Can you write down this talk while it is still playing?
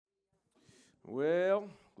Well,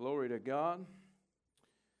 glory to God.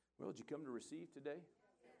 Well, did you come to receive today?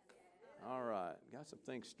 All right. Got some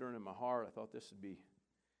things stirring in my heart. I thought this would be,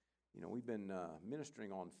 we've been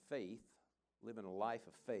ministering on faith, living a life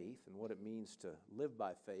of faith, and what it means to live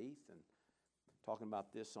by faith, and talking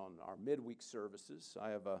about this on our midweek services.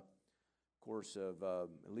 I have a course of,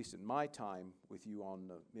 at least in my time with you on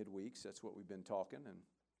the midweeks, that's what we've been talking, and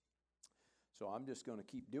so I'm just going to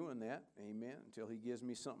keep doing that, amen, until he gives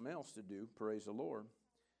me something else to do, praise the Lord.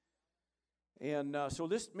 And so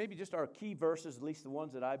this maybe just our key verses, at least the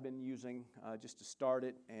ones that I've been using just to start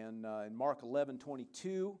it. And in Mark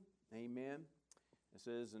 11:22, amen, it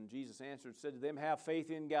says, and Jesus answered and said to them, have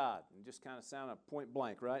faith in God. And just kind of sound point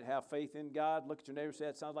blank, right? Have faith in God. Look at your neighbor and say,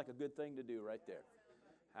 that sounds like a good thing to do right there.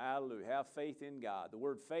 Hallelujah. Have faith in God. The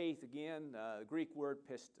word faith, again, the Greek word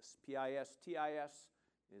pistis, P-I-S-T-I-S,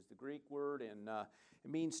 is the Greek word, and it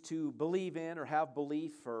means to believe in or have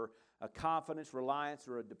belief or a confidence, reliance,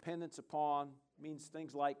 or a dependence upon. It means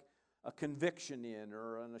things like a conviction in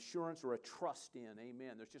or an assurance or a trust in.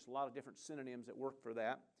 Amen. There's just a lot of different synonyms that work for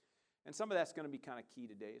that. And some of that's going to be kind of key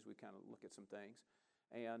today as we kind of look at some things.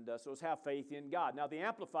 And so it's have faith in God. Now the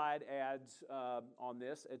Amplified adds on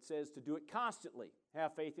this, it says to do it constantly.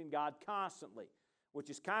 Have faith in God constantly, which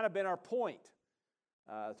has kind of been our point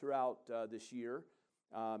throughout this year.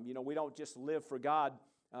 We don't just live for God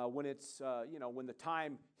when it's, when the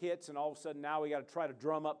time hits and all of a sudden now we got to try to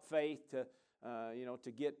drum up faith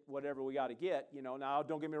to get whatever we got to get. Now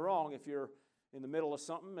don't get me wrong, if you're in the middle of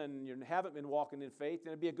something and you haven't been walking in faith,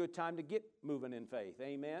 then it'd be a good time to get moving in faith.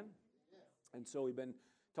 Amen? And so we've been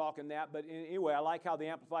talking that. But anyway, I like how the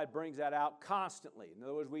Amplified brings that out constantly. In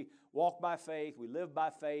other words, we walk by faith, we live by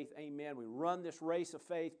faith. Amen. We run this race of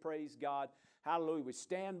faith, praise God. Hallelujah. We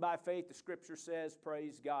stand by faith, the Scripture says,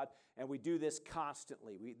 praise God, and we do this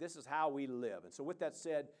constantly. This is how we live. And so with that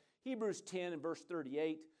said, Hebrews 10 and verse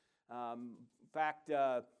 38, in fact,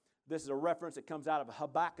 this is a reference that comes out of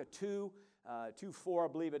Habakkuk 2, 2:4,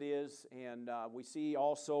 I believe it is, and we see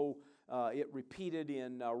also it repeated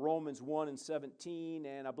in Romans 1 and 17,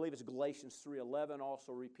 and I believe it's Galatians 3:11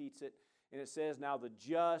 also repeats it, and it says, now the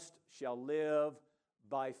just shall live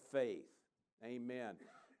by faith. Amen.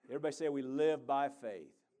 Everybody say we live by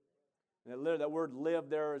faith. And that word live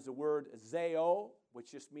there is the word zeo,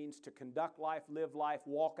 which just means to conduct life, live life,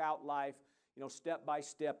 walk out life, step by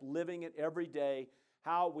step, living it every day.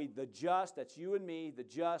 The just, that's you and me, the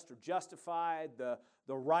just or justified, the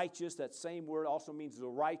righteous, that same word also means the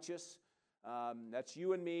righteous. That's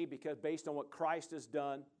you and me because based on what Christ has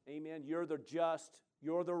done, amen, you're the just,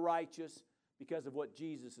 you're the righteous because of what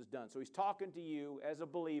Jesus has done. So he's talking to you as a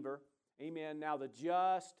believer. Amen. Now the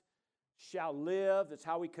just shall live. That's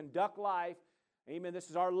how we conduct life. Amen.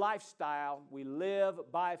 This is our lifestyle. We live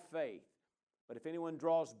by faith. But if anyone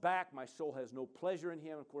draws back, my soul has no pleasure in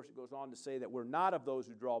him. Of course, it goes on to say that we're not of those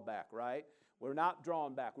who draw back, right? We're not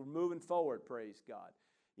drawing back. We're moving forward, praise God.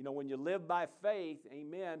 When you live by faith,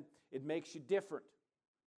 amen, it makes you different.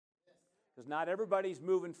 Because not everybody's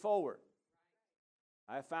moving forward.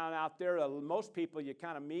 I found out there most people you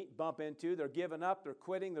kind of bump into, they're giving up, they're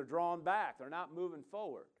quitting, they're drawing back. They're not moving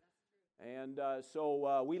forward. And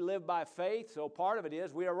so we live by faith, so part of it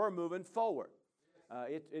is we're moving forward.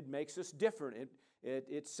 It makes us different.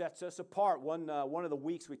 It sets us apart. One of the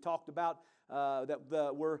weeks we talked about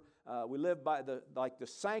that we live by the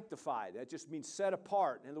sanctified. That just means set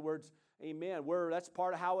apart. In other words, amen, that's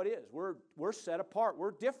part of how it is. We're set apart.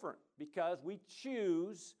 We're different because we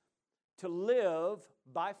choose to live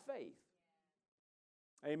by faith.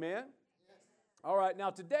 Amen? Yes. All right,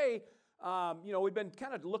 now today, we've been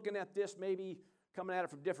kind of looking at this, maybe coming at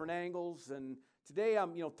it from different angles, and today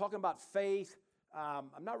I'm, talking about faith.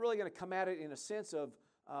 I'm not really going to come at it in a sense of,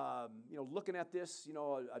 looking at this,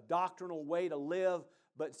 a doctrinal way to live,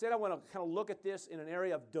 but instead I want to kind of look at this in an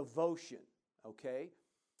area of devotion, okay?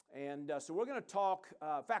 And so we're going to talk,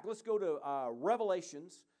 in fact, let's go to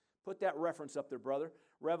Revelations. Put that reference up there, brother.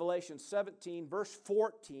 Revelation 17, verse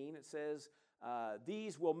 14, it says,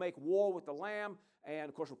 these will make war with the Lamb. And,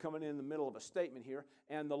 of course, we're coming in the middle of a statement here.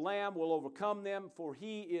 And the Lamb will overcome them, for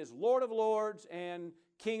he is Lord of lords and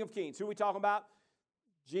King of kings. Who are we talking about?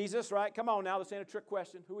 Jesus, right? Come on now, this ain't a trick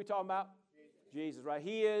question. Who are we talking about? Jesus, right?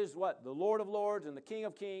 He is what? The Lord of lords and the King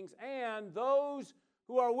of kings and those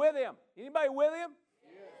who are with him. Anybody with him?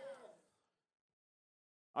 Yes.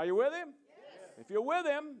 Are you with him? If you're with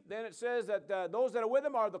him, then it says that those that are with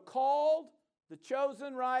him are the called, the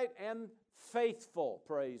chosen, right, and faithful.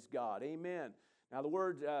 Praise God. Amen. Now the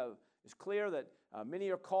word is clear that many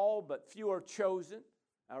are called, but few are chosen.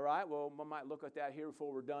 All right. Well, we might look at that here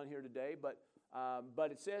before we're done here today. But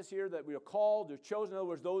it says here that we are called, they're chosen. In other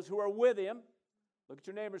words, those who are with him. Look at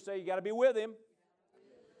your neighbor and say, you got to be with Him.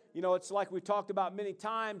 You know, it's like we've talked about many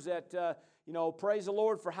times that, praise the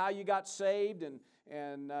Lord for how you got saved and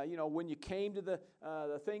when you came to the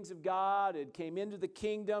things of God and came into the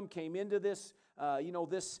kingdom, came into this,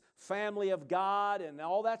 this family of God, and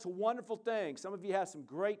all that's a wonderful thing. Some of you have some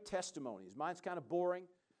great testimonies. Mine's kind of boring.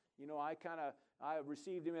 I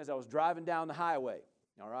received Him as I was driving down the highway.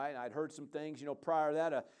 All right, I'd heard some things, prior to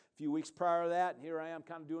that, a few weeks prior to that, and here I am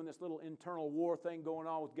kind of doing this little internal war thing going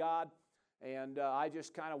on with God. And I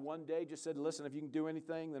just kind of one day just said, listen, if you can do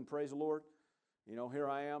anything, then praise the Lord. Here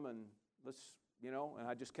I am, and let's, and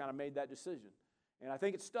I just kind of made that decision. And I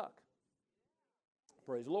think it stuck.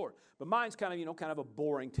 Praise the Lord. But mine's kind of a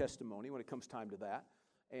boring testimony when it comes time to that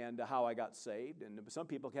and how I got saved. And some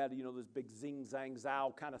people had, this big zing, zang,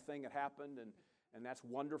 zow kind of thing that happened, and that's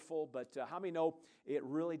wonderful. But how many know it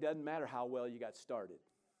really doesn't matter how well you got started?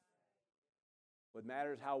 What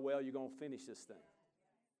matters is how well you're going to finish this thing.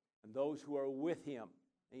 And those who are with Him,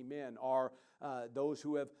 amen, are those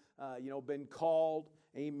who have, been called,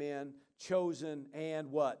 amen, chosen,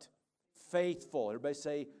 and what? Faithful. Everybody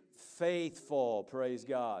say faithful, praise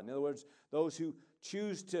God. In other words, those who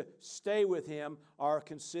choose to stay with Him are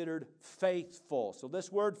considered faithful. So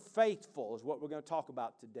this word faithful is what we're going to talk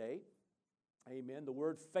about today. Amen, the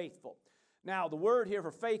word faithful. Now, the word here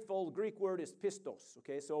for faithful, the Greek word is pistos,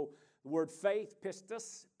 okay? So the word faith,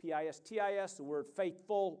 pistos, P-I-S-T-I-S, the word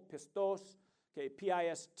faithful, pistos, okay,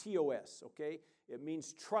 P-I-S-T-O-S, okay? It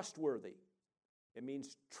means trustworthy. It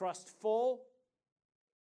means trustful,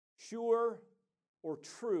 sure, or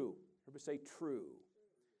true. Everybody say true.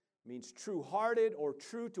 It means true-hearted or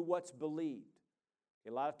true to what's believed.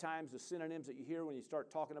 A lot of times the synonyms that you hear when you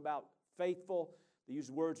start talking about faithful, they use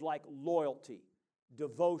words like loyalty,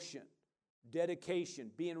 devotion, dedication,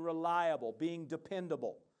 being reliable, being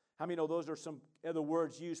dependable. How many know those are some other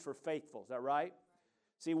words used for faithful? Is that right?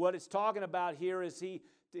 See, what it's talking about here is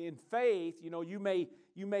in faith, you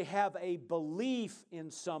may have a belief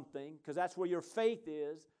in something because that's where your faith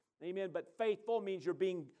is. Amen. But faithful means you're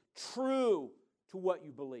being true to what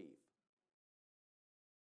you believe.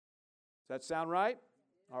 Does that sound right?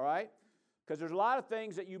 All right. Because there's a lot of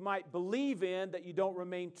things that you might believe in that you don't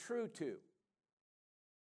remain true to.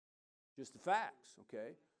 Just the facts,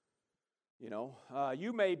 okay?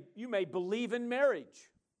 You may believe in marriage.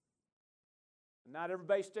 Not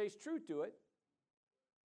everybody stays true to it.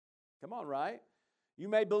 Come on, right? You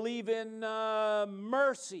may believe in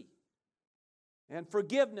mercy and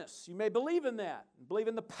forgiveness. You may believe in that, believe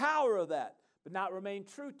in the power of that, but not remain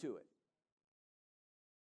true to it.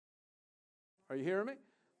 Are you hearing me?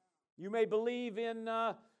 You may believe in,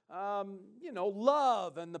 love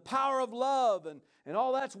and the power of love and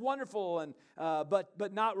all that's wonderful,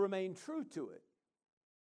 but not remain true to it.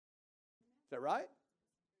 Is that right?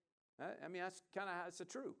 That's the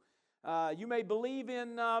truth. You may believe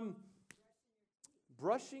in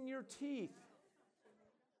brushing your teeth.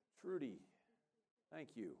 Trudy, thank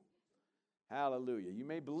you. Hallelujah. You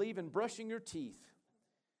may believe in brushing your teeth.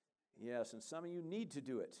 Yes, and some of you need to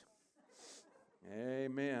do it.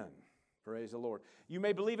 Amen. Praise the Lord. You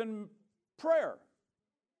may believe in prayer.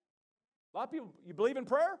 A lot of people, you believe in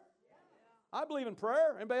prayer? Yeah. I believe in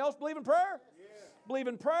prayer. Anybody else believe in prayer? Yeah. Believe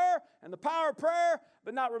in prayer and the power of prayer,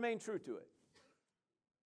 but not remain true to it.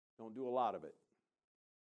 Don't do a lot of it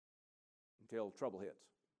until trouble hits.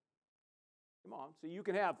 Come on. So you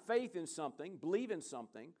can have faith in something, believe in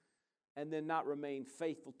something, and then not remain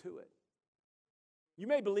faithful to it. You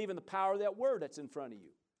may believe in the power of that word that's in front of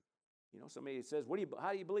you. Somebody says,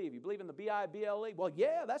 how do you believe? You believe in the B-I-B-L-E? Well,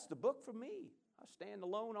 yeah, that's the book for me. I stand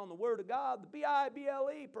alone on the word of God, the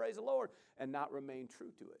B-I-B-L-E, praise the Lord, and not remain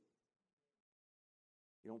true to it.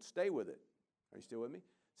 You don't stay with it. Are you still with me?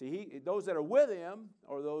 See, those that are with Him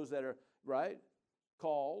are those that are, right,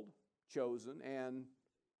 called, chosen, and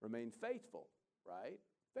remain faithful, right?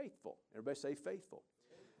 Faithful. Everybody say faithful.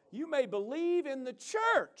 You may believe in the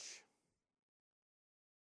church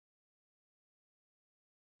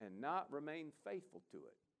and not remain faithful to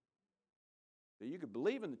it. So you could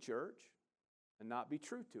believe in the church and not be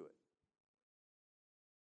true to it.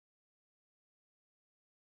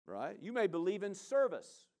 Right? You may believe in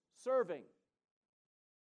service, serving,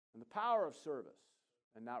 and the power of service,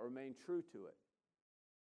 and not remain true to it.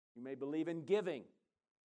 You may believe in giving,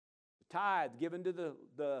 the tithe given to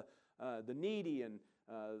the needy and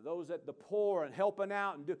those that the poor and helping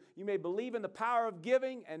out. You may believe in the power of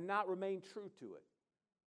giving and not remain true to it.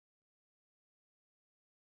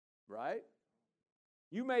 Right?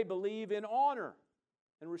 You may believe in honor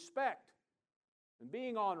and respect and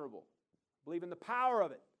being honorable. Believe in the power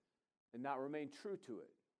of it and not remain true to it.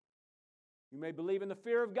 You may believe in the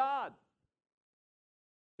fear of God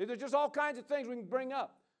There's just all kinds of things we can bring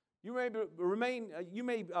up. You may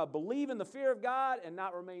believe in the fear of God and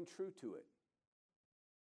not remain true to it.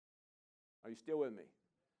 Are you still with me?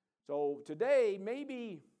 So today,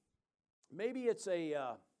 maybe it's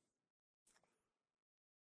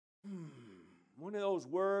one of those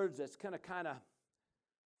words that's kind of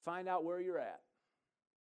find out where you're at.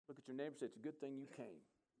 Look at your neighbor and say, it's a good thing you came.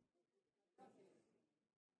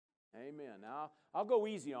 Amen. Now, I'll go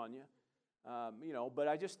easy on you, but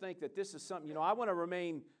I just think that this is something, I want to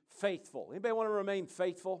remain faithful. Anybody want to remain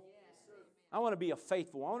faithful? Yes. I want to be a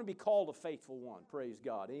faithful one. I want to be called a faithful one. Praise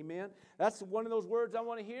God. Amen. That's one of those words I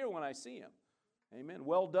want to hear when I see him. Amen.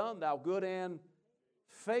 Well done, thou good and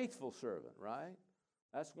faithful servant, right?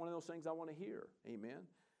 That's one of those things I want to hear. Amen.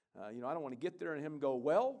 I don't want to get there and him go,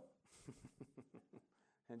 well,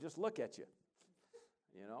 and just look at you.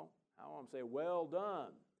 I want to say, well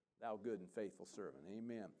done, thou good and faithful servant.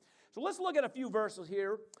 Amen. So let's look at a few verses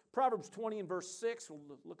here. Proverbs 20 and verse 6.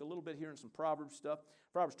 We'll look a little bit here in some Proverbs stuff.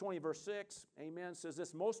 Proverbs 20 and verse 6. Amen. Says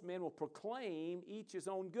this, most men will proclaim each his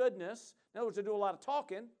own goodness. In other words, they do a lot of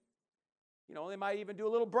talking. They might even do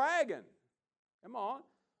a little bragging. Come on.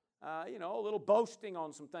 A little boasting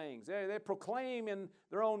on some things. They proclaim in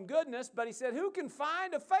their own goodness, but he said, who can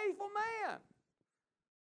find a faithful man?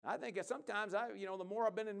 I think that sometimes, the more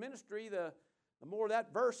I've been in ministry, the more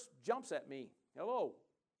that verse jumps at me. Hello.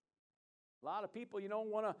 A lot of people,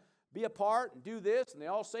 want to be a part and do this, and they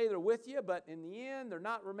all say they're with you, but in the end, they're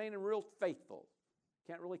not remaining real faithful.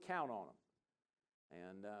 Can't really count on them.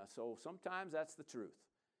 And so sometimes that's the truth.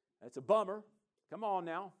 That's a bummer. Come on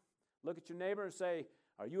now. Look at your neighbor and say,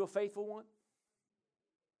 are you a faithful one?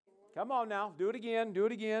 Come on now. Do it again. Do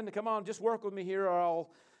it again. Come on, just work with me here, or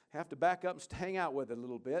I'll have to back up and hang out with it a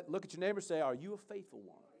little bit. Look at your neighbor and say, are you a faithful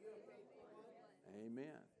one? Amen.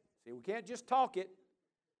 See, we can't just talk it.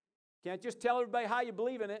 Can't just tell everybody how you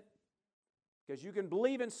believe in it, because you can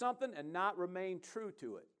believe in something and not remain true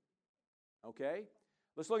to it. Okay?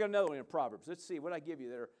 Let's look at another one in Proverbs. Let's see. What did I give you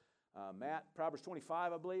there, Matt? Proverbs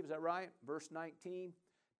 25, I believe. Is that right? Verse 19.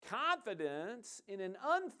 Confidence in an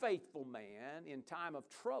unfaithful man in time of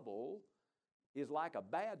trouble is like a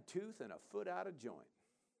bad tooth and a foot out of joint.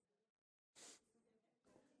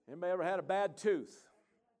 Anybody ever had a bad tooth?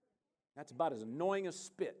 That's about as annoying as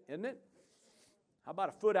spit, isn't it? How about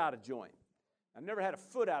a foot out of joint? I've never had a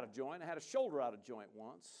foot out of joint. I had a shoulder out of joint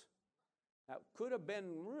once. That could have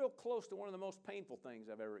been real close to one of the most painful things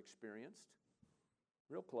I've ever experienced.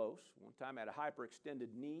 Real close. One time I had a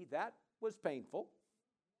hyperextended knee. That was painful.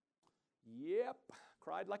 Yep,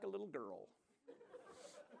 cried like a little girl.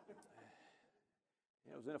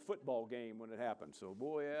 It was in a football game when it happened, so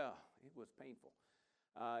boy, yeah, it was painful.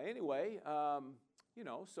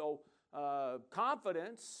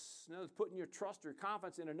 Confidence, putting your trust or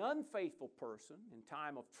confidence in an unfaithful person in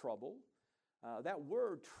time of trouble. That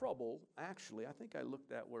word trouble, actually, I think I looked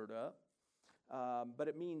that word up, but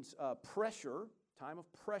it means pressure, time of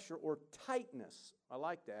pressure, or tightness. I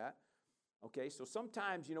like that. Okay, so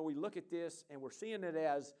sometimes, we look at this and we're seeing it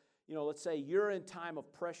as, let's say you're in time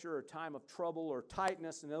of pressure or time of trouble or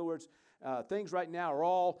tightness. In other words, things right now are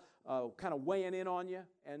all kind of weighing in on you,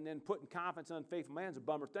 and then putting confidence in unfaithful man is a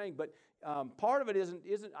bummer thing. But part of it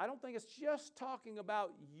isn't. I don't think it's just talking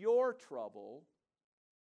about your trouble,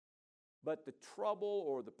 but the trouble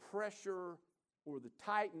or the pressure or the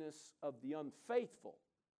tightness of the unfaithful.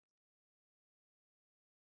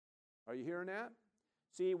 Are you hearing that?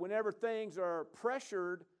 See, whenever things are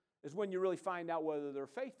pressured is when you really find out whether they're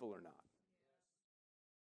faithful or not.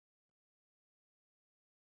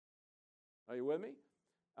 Are you with me?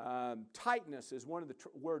 Tightness is one of the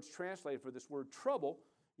words translated for this word trouble.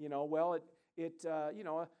 It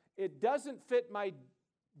doesn't fit my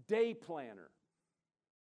day planner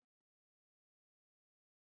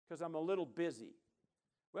because I'm a little busy.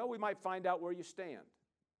 Well, we might find out where you stand.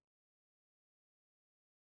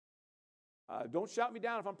 Don't shout me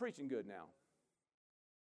down if I'm preaching good now.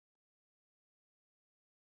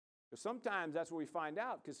 Because sometimes that's where we find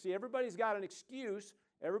out. Because, see, everybody's got an excuse.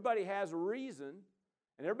 Everybody has a reason.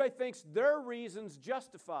 And everybody thinks their reason's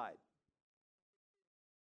justified.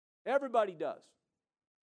 Everybody does.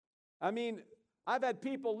 I mean, I've had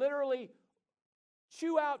people literally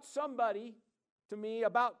chew out somebody to me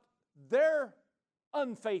about their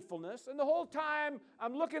unfaithfulness. And the whole time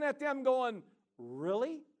I'm looking at them going,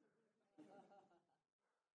 really?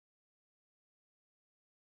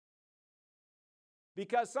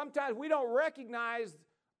 Because sometimes we don't recognize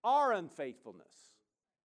our unfaithfulness,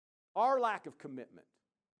 our lack of commitment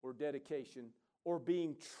or dedication or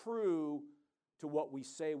being true to what we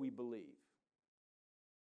say we believe.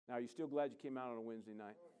 Now, are you still glad you came out on a Wednesday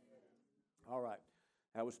night? All right.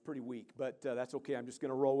 That was pretty weak, but that's okay. I'm just going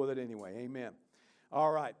to roll with it anyway. Amen.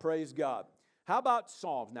 All right, praise God. How about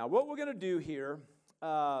Psalms? Now, what we're going to do here,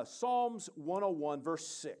 Psalms 101, verse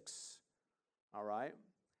 6. All right?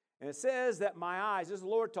 And it says that my eyes, this is the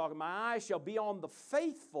Lord talking, my eyes shall be on the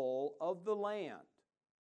faithful of the land,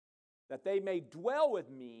 that they may dwell with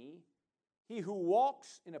me. He who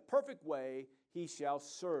walks in a perfect way, he shall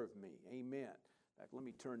serve me. Amen. In fact, let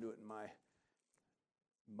me turn to it in my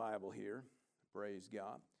Bible here. Praise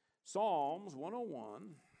God. Psalms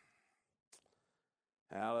 101.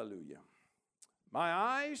 Hallelujah. My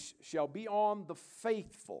eyes shall be on the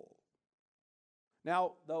faithful.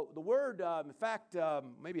 Now, the word, in fact,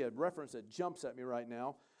 maybe a reference that jumps at me right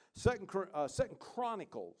now, Second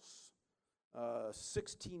Chronicles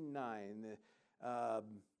 16:9.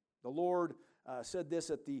 The Lord said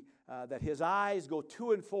this that His eyes go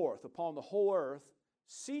to and forth upon the whole earth,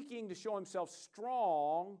 seeking to show Himself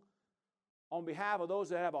strong on behalf of those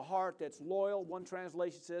that have a heart that's loyal. One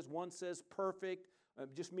translation says, one says perfect.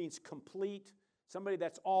 It just means complete. Somebody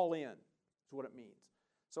that's all in is what it means.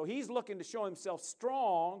 So He's looking to show Himself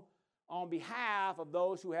strong on behalf of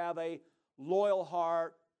those who have a loyal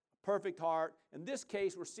heart, perfect heart. In this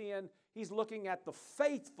case, we're seeing He's looking at the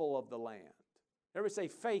faithful of the land. Everybody say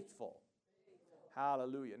faithful.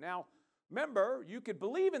 Hallelujah. Now, remember, you could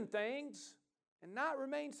believe in things and not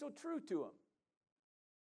remain so true to them.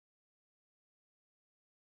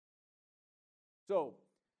 So,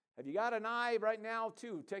 have you got an eye right now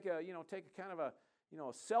too? Take a kind of a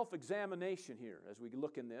self-examination here as we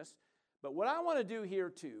look in this. But what I want to do here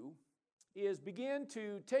too is begin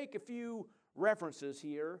to take a few references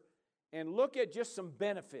here and look at just some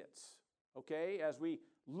benefits, okay, as we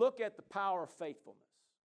look at the power of faithfulness,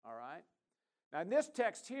 all right? Now in this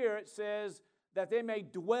text here it says that they may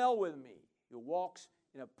dwell with me. Who walks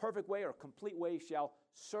in a perfect way or a complete way shall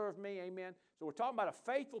serve me, amen? So we're talking about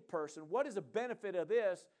a faithful person. What is the benefit of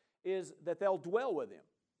this is that they'll dwell with Him.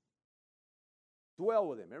 Dwell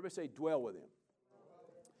with Him. Everybody say dwell with Him.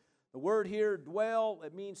 The word here, dwell,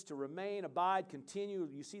 it means to remain, abide, continue.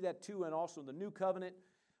 You see that too and also in the New Covenant.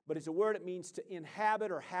 But it's a word that means to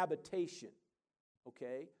inhabit or habitation.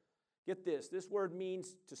 Okay? Get this. This word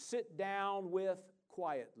means to sit down with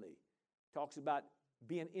quietly. Talks about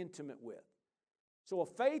being intimate with. So a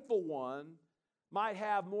faithful one might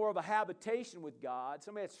have more of a habitation with God.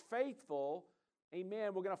 Somebody that's faithful,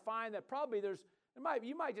 amen, we're going to find that probably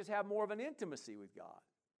you might just have more of an intimacy with God.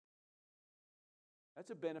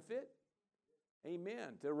 That's a benefit.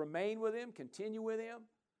 Amen. To remain with Him, continue with Him.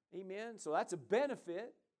 Amen. So that's a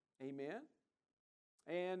benefit. Amen.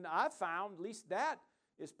 And I've found, at least that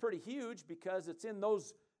is pretty huge, because it's in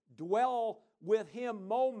those dwell with Him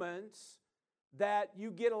moments that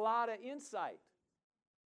you get a lot of insight.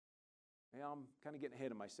 Now, I'm kind of getting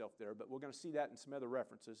ahead of myself there, but we're going to see that in some other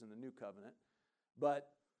references in the New Covenant. But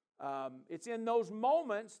it's in those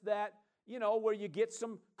moments that, where you get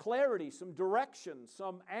some clarity, some direction,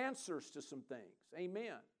 some answers to some things.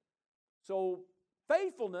 Amen. So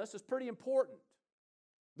faithfulness is pretty important.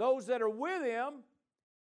 Those that are with Him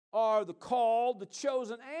are the called, the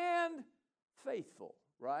chosen, and faithful,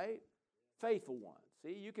 right? Faithful ones.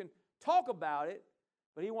 See, you can talk about it,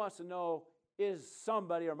 but He wants to know, is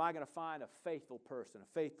somebody, or am I going to find a faithful person,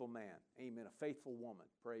 a faithful man? Amen. A faithful woman.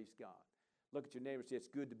 Praise God. Look at your neighbor and say, it's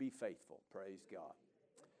good to be faithful. Praise God.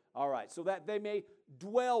 All right, so that they may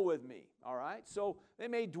dwell with me. All right, so they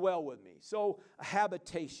may dwell with me. So a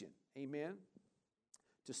habitation. Amen.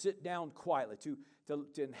 To sit down quietly, to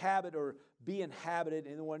inhabit or be inhabited.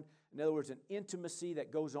 In other words, an intimacy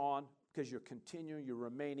that goes on because you're continuing, you're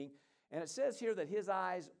remaining. And it says here that His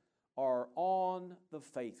eyes are on the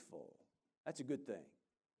faithful. That's a good thing.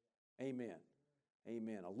 Amen.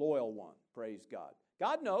 Amen. A loyal one. Praise God.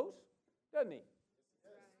 God knows, doesn't He?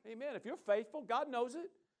 Amen. If you're faithful, God knows it.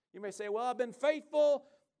 You may say, well, I've been faithful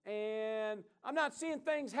and I'm not seeing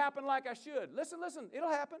things happen like I should. Listen, it'll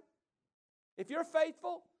happen. If you're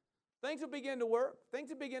faithful, things will begin to work. Things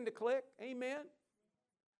will begin to click. Amen.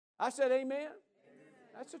 I said amen. Amen.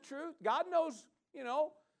 That's the truth. God knows,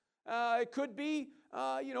 it could be,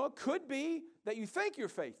 it could be that you think you're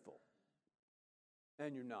faithful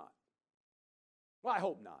and you're not. Well, I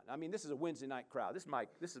hope not. I mean, this is a Wednesday night crowd.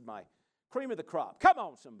 This is my cream of the crop. Come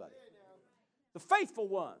on, somebody. The faithful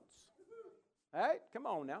ones. All right? Come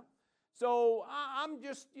on now. So I'm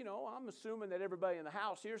just, I'm assuming that everybody in the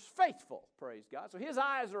house here is faithful. Praise God. So His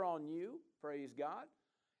eyes are on you. Praise God.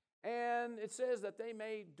 And it says that they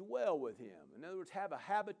may dwell with Him. In other words, have a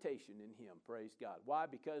habitation in Him. Praise God. Why?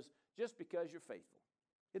 Just because you're faithful.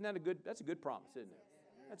 Isn't that that's a good promise, isn't it?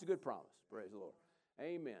 That's a good promise. Praise the Lord.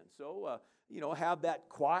 Amen. So, have that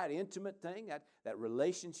quiet, intimate thing, that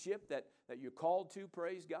relationship that you're called to,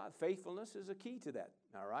 praise God. Faithfulness is a key to that,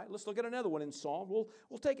 all right? Let's look at another one in Psalm.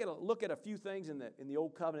 We'll take a look at a few things in the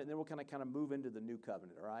Old Covenant, and then we'll kind of move into the New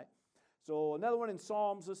Covenant, all right? So another one in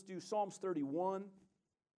Psalms, let's do Psalms 31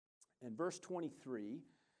 and verse 23.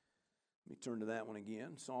 Let me turn to that one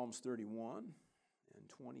again, Psalms 31 and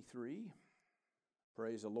 23.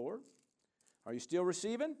 Praise the Lord. Are you still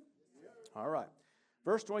receiving? All right.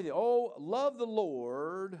 Verse 23, oh, love the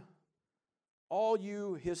Lord, all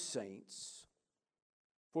you his saints,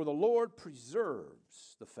 for the Lord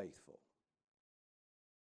preserves the faithful.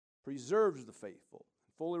 Preserves the faithful,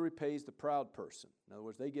 fully repays the proud person. In other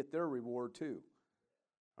words, they get their reward too.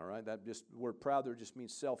 All right, the word proud there just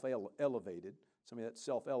means self-elevated. Somebody that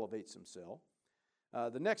self-elevates himself.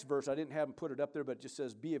 The next verse, I didn't have him put it up there, but it just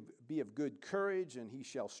says, be of good courage, and he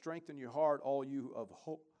shall strengthen your heart, all you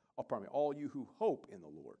who hope in the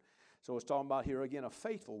Lord. So it's talking about here again a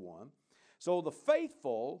faithful one. So the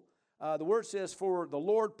faithful, the word says, for the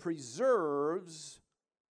Lord preserves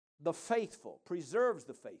the faithful. Preserves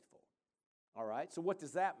the faithful. All right, so what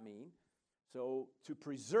does that mean? So to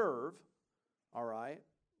preserve, all right,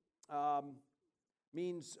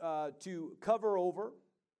 means to cover over.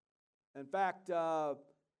 In fact,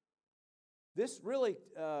 this really,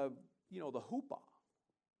 the huppah,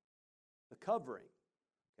 the covering,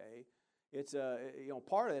 okay, it's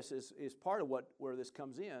part of this is part of where this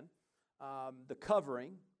comes in, the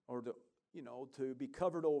covering, or to be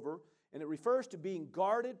covered over, and it refers to being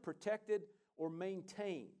guarded, protected, or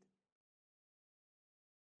maintained.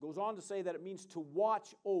 Goes on to say that it means to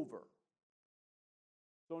watch over.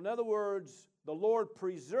 So in other words, the Lord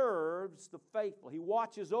preserves the faithful. He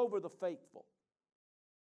watches over the faithful.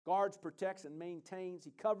 Guards, protects, and maintains.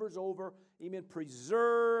 He covers over, amen,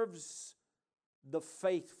 preserves the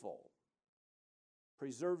faithful.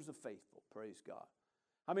 Preserves the faithful. Praise God.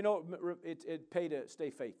 How many know it pay to stay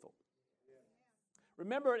faithful?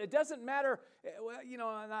 Remember, it doesn't matter,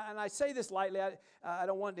 and I say this lightly. I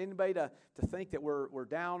don't want anybody to think that we're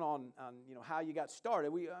down on how you got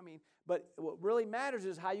started. But what really matters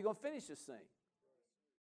is how you're going to finish this thing.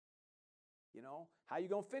 How you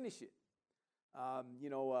going to finish it.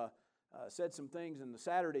 Said some things in the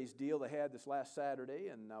Saturday's deal they had this last Saturday,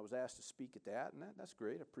 and I was asked to speak at that, and that's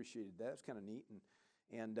great. I appreciated that. It's kind of neat,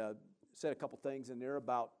 and said a couple things in there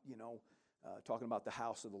about talking about the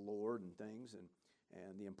house of the Lord and things, and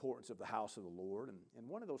the importance of the house of the Lord. And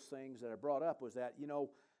one of those things that I brought up was that,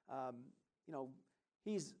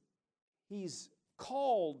 He's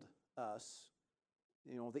called us,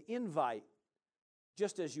 the invite,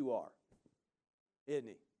 just as you are, isn't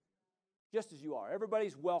He? Just as you are.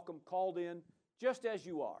 Everybody's welcome, called in, just as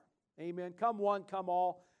you are. Amen. Come one, come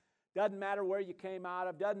all. Doesn't matter where you came out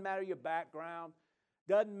of, doesn't matter your background,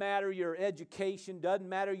 doesn't matter your education, doesn't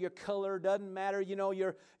matter your color, doesn't matter,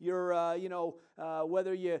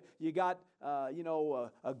 whether you got,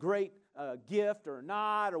 a great gift or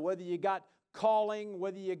not, or whether you got calling,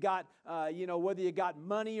 whether you got, whether you got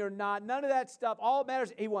money or not. None of that stuff. All that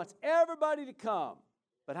matters, He wants everybody to come.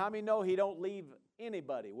 But how many know He don't leave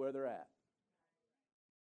anybody where they're at?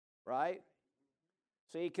 Right?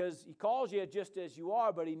 See, because He calls you just as you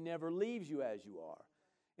are, but He never leaves you as you are.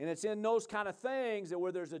 And it's in those kind of things that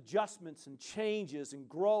where there's adjustments and changes and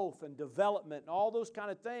growth and development and all those kind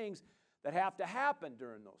of things that have to happen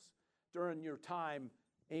during your time,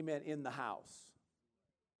 amen, in the house.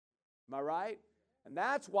 Am I right? And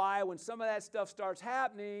that's why when some of that stuff starts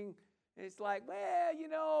happening, it's like,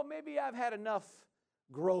 well, maybe I've had enough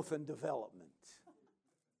growth and development.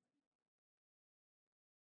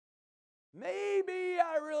 Maybe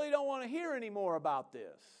I really don't want to hear any more about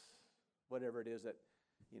this. Whatever it is that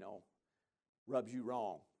rubs you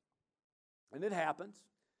wrong. And it happens.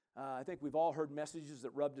 I think we've all heard messages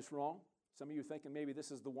that rubbed us wrong. Some of you are thinking maybe this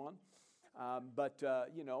is the one. But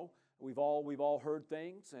we've all heard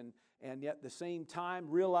things, and yet at the same time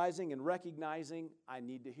realizing and recognizing I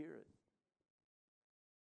need to hear it.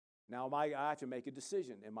 Now I have to make a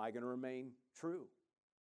decision. Am I going to remain true?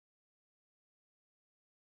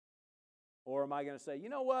 Or am I going to say, you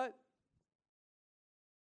know what?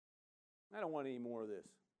 I don't want any more of this.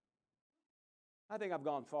 I think I've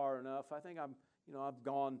gone far enough. I think I've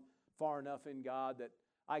gone far enough in God that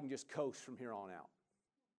I can just coast from here on out.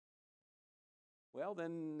 Well,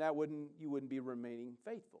 then you wouldn't be remaining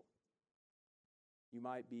faithful. You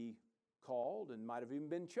might be called and might have even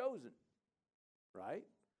been chosen, right?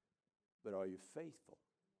 But are you faithful?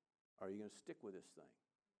 Are you going to stick with this thing?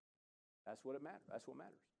 That's what it matters. That's what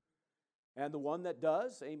matters. And the one that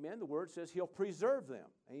does, amen, the Word says He'll preserve them.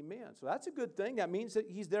 Amen. So that's a good thing. That means that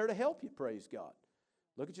He's there to help you, praise God.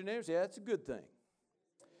 Look at your neighbor and say, that's a good thing.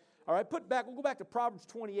 All right, we'll go back to Proverbs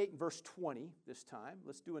 28 and verse 20 this time.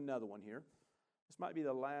 Let's do another one here. This might be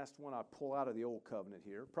the last one I pull out of the Old Covenant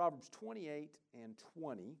here. Proverbs 28 and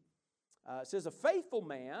 20. It says, a faithful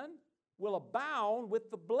man will abound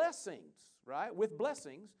with the blessings, right? With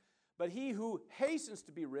blessings. But he who hastens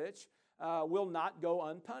to be rich will not go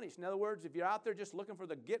unpunished. In other words, if you're out there just looking for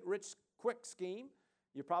the get-rich-quick scheme,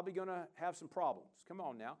 you're probably going to have some problems. Come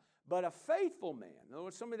on now. But a faithful man, in other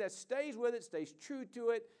words, somebody that stays with it, stays true to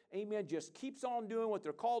it, amen, just keeps on doing what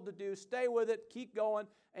they're called to do, stay with it, keep going,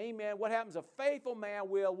 amen. What happens? A faithful man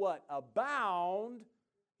will what? Abound,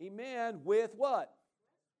 amen, with what?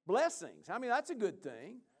 Blessings. I mean, that's a good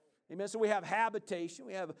thing. Amen. So we have habitation,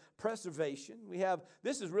 we have preservation, we have,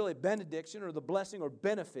 this is really benediction or the blessing or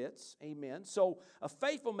benefits. Amen. So a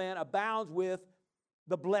faithful man abounds with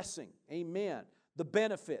the blessing. Amen. The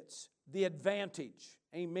benefits, the advantage.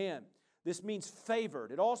 Amen. This means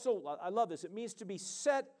favored. It also, I love this, it means to be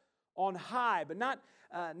set on high, but not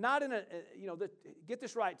in a, get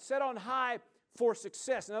this right, set on high for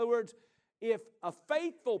success. In other words, if a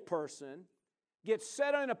faithful person gets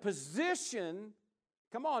set in a position,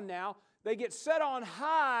 come on now, they get set on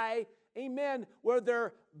high, amen, where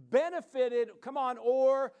they're benefited, come on,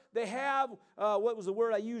 or they have, what was the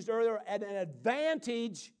word I used earlier, an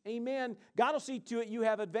advantage, amen. God will see to it you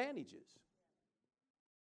have advantages.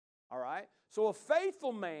 All right? So a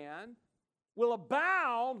faithful man will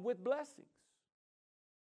abound with blessings.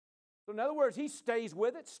 So in other words, he stays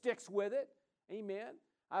with it, sticks with it, amen.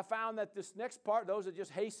 I found that this next part, those that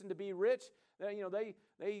just hasten to be rich,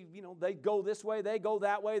 they go this way, they go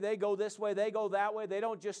that way, they go this way, they go that way. They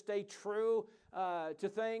don't just stay true to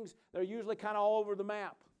things. They're usually kind of all over the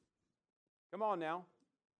map. Come on now.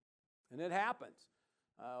 And it happens.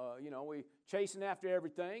 We chasing after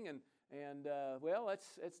everything, and well,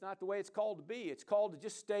 it's not the way it's called to be. It's called to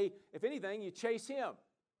just stay, if anything, you chase Him.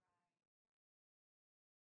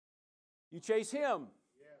 You chase Him.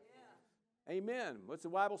 Amen. What's the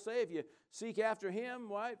Bible say? If you seek after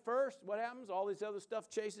Him first, what happens? All this other stuff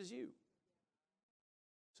chases you.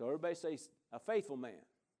 So everybody say, a faithful man.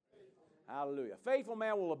 Hallelujah. A faithful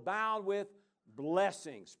man will abound with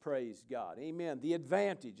blessings. Praise God. Amen. The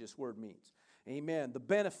advantage, this word means. Amen. The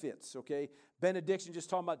benefits, okay? Benediction, just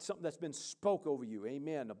talking about something that's been spoke over you.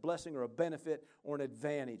 Amen. A blessing or a benefit or an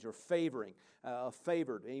advantage or favoring.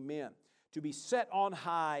 Favored. Amen. To be set on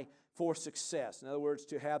high for success. In other words,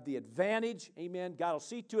 to have the advantage. Amen. God will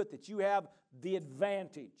see to it that you have the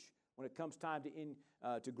advantage when it comes time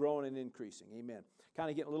to growing and increasing. Amen. Kind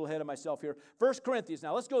of getting a little ahead of myself here. 1 Corinthians.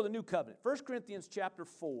 Now let's go to the New Covenant. 1 Corinthians chapter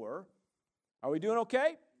 4. Are we doing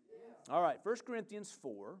okay? Yeah. All right. 1 Corinthians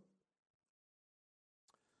 4.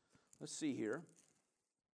 Let's see here.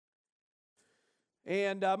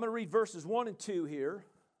 And I'm going to read verses 1 and 2 here.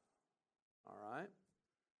 All right.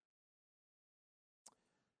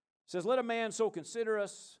 It says, let a man so consider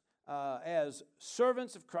us as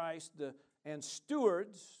servants of Christ and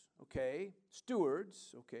stewards, okay,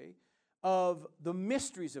 of the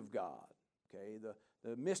mysteries of God. Okay,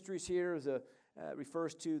 the mysteries here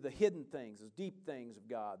refers to the hidden things, the deep things of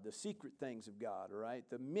God, the secret things of God, all right,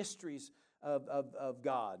 the mysteries of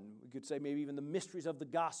God. And we could say maybe even the mysteries of the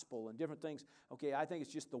gospel and different things. Okay, I think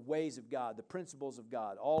it's just the ways of God, the principles of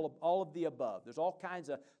God, all of the above. There's all kinds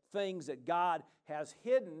of things that God has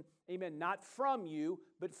hidden, amen, not from you,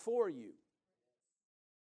 but for you.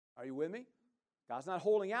 Are you with me? God's not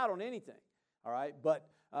holding out on anything, all right? But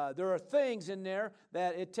there are things in there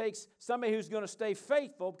that it takes somebody who's going to stay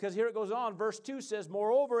faithful, because here it goes on, verse 2 says,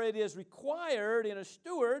 moreover, it is required in a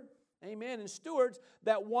steward, amen, in stewards,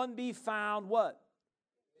 that one be found what?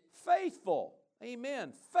 Faithful.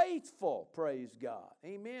 Amen. Faithful, praise God.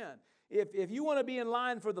 Amen. If you want to be in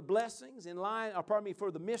line for the blessings,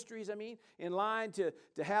 for the mysteries, in line to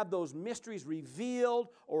have those mysteries revealed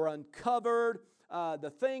or uncovered,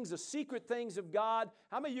 the secret things of God,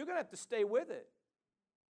 how many you're going to have to stay with it?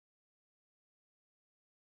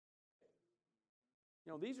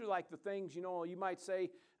 These are like the things, you might say,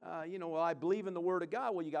 well, I believe in the Word of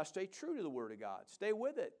God. Well, you got to stay true to the Word of God. Stay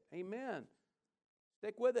with it. Amen.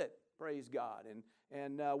 Stick with it. Praise God.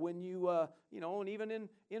 And when you, and even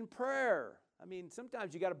in prayer,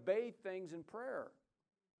 sometimes you got to bathe things in prayer.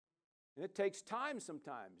 And it takes time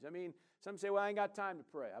sometimes. Some say, well, I ain't got time to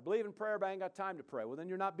pray. I believe in prayer, but I ain't got time to pray. Well, then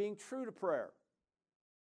you're not being true to prayer.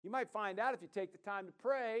 You might find out if you take the time to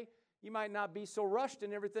pray, you might not be so rushed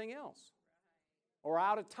in everything else. Or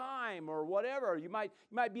out of time or whatever. You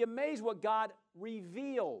might be amazed what God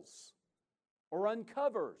reveals or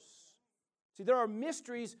uncovers. See, there are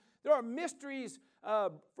mysteries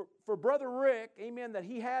for Brother Rick, amen, that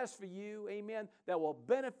he has for you, amen, that will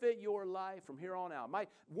benefit your life from here on out.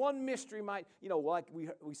 One mystery might, like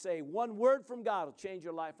we say, one word from God will change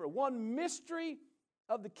your life. One mystery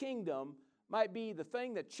of the kingdom might be the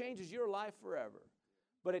thing that changes your life forever.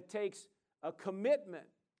 But it takes a commitment,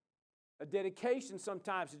 a dedication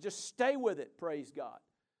sometimes to just stay with it, praise God.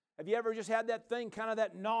 Have you ever just had that thing, kind of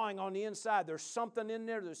that gnawing on the inside? There's something in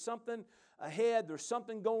there. There's something ahead. There's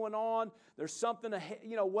something going on. There's something ahead,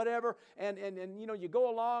 whatever. And you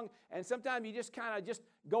go along, and sometimes you just kind of just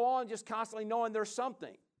go on just constantly knowing there's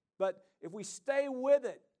something. But if we stay with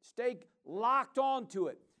it, stay locked on to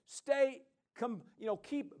it,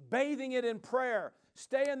 keep bathing it in prayer,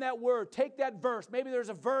 stay in that word, take that verse. Maybe there's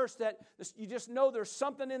a verse that you just know there's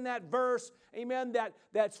something in that verse, amen,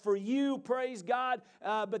 that's for you, praise God.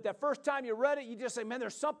 But that first time you read it, you just say, man,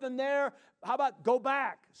 there's something there. How about go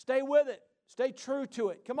back, stay with it, stay true to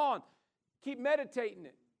it. Come on, keep meditating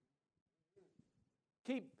it.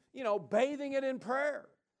 Keep, bathing it in prayer.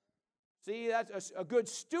 See, that's a good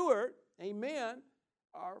steward, amen,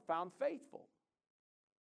 are found faithful.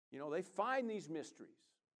 They find these mysteries.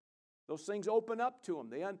 Those things open up to them.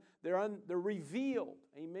 They're revealed.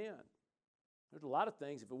 Amen. There's a lot of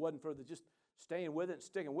things, if it wasn't for just staying with it and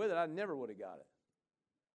sticking with it, I never would have got it.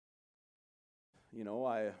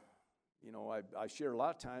 I share a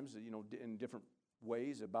lot of times, in different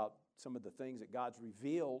ways about some of the things that God's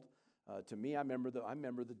revealed to me. I remember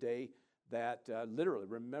the day that, literally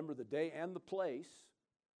remember the day and the place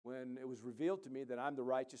when it was revealed to me that I'm the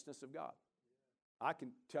righteousness of God. I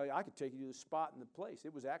can take you to the spot and the place.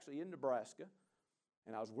 It was actually in Nebraska,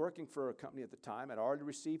 and I was working for a company at the time. I'd already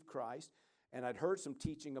received Christ, and I'd heard some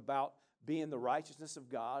teaching about being the righteousness of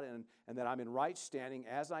God and that I'm in right standing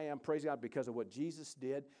as I am, praise God, because of what Jesus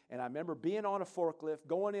did. And I remember being on a forklift,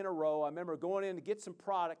 going in a row. I remember going in to get some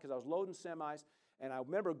product because I was loading semis, and I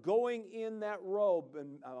remember going in that row,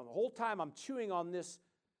 and the whole time I'm chewing on this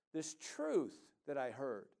truth that I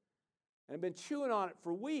heard. And I've been chewing on it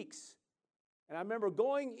for weeks. And I remember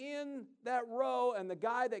going in that row, and the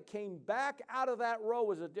guy that came back out of that row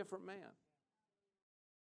was a different man.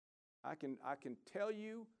 I can tell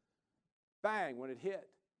you, bang, when it hit.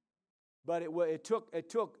 But it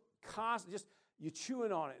took constant, just you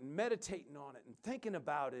chewing on it and meditating on it and thinking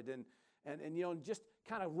about it and just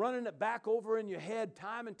kind of running it back over in your head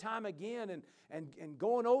time and time again and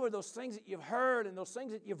going over those things that you've heard and those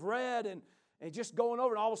things that you've read and just going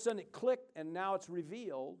over, and all of a sudden it clicked, and now it's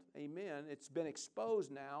revealed. Amen. It's been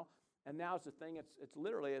exposed now, and now it's the thing. It's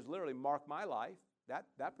literally marked my life.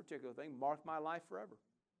 That particular thing marked my life forever.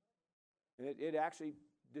 And it actually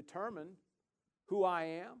determined who I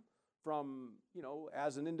am from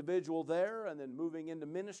as an individual there, and then moving into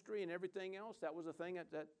ministry and everything else. That was the thing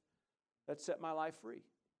that set my life free.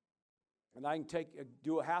 And I can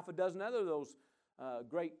do a half a dozen other of those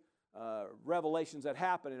great revelations that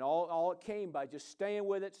happened, and all it came by just staying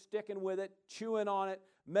with it, sticking with it, chewing on it,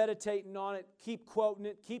 meditating on it, keep quoting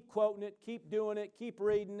it, keep doing it, keep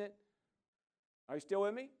reading it. Are you still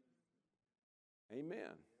with me?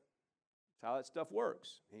 Amen. That's how that stuff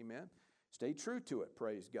works. Amen. Stay true to it,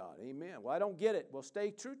 praise God. Amen. Well, I don't get it. Well,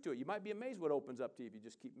 stay true to it. You might be amazed what opens up to you if you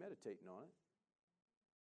just keep meditating on it.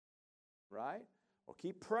 Right? Or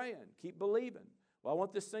keep praying, keep believing. Well, I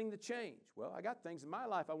want this thing to change. Well, I got things in my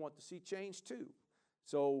life I want to see change too.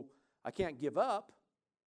 So I can't give up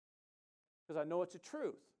because I know it's a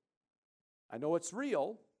truth. I know it's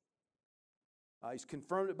real. He's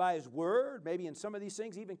confirmed it by His Word. Maybe in some of these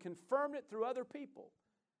things, even confirmed it through other people.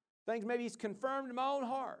 Things maybe He's confirmed in my own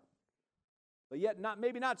heart. But yet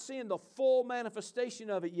maybe not seeing the full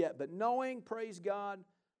manifestation of it yet. But knowing, praise God,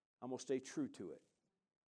 I'm going to stay true to it.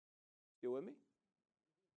 You with me?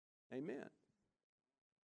 Amen.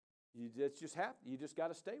 You just got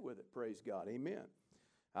to stay with it. Praise God. Amen.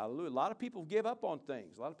 Hallelujah. A lot of people give up on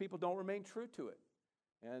things. A lot of people don't remain true to it.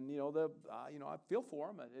 And, I feel for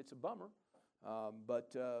them. It's a bummer.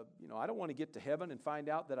 But I don't want to get to heaven and find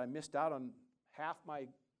out that I missed out on half my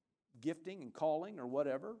gifting and calling or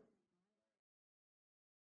whatever.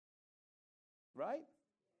 Right?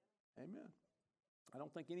 Amen. I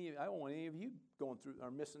don't want any of you going through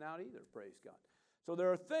or missing out either. Praise God. So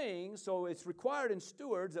there are things, so it's required in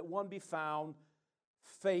stewards that one be found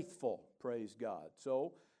faithful, praise God.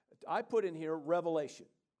 So I put in here revelation.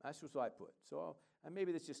 That's what I put. So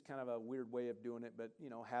maybe that's just kind of a weird way of doing it, but,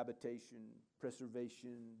 habitation,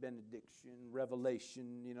 preservation, benediction,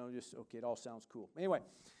 revelation, it all sounds cool. Anyway,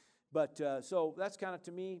 but so that's kind of,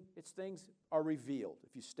 to me, it's things are revealed.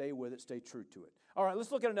 If you stay with it, stay true to it. All right,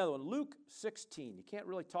 let's look at another one. Luke 16. You can't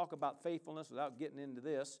really talk about faithfulness without getting into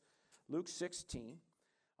this. Luke 16.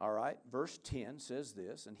 All right, verse 10 says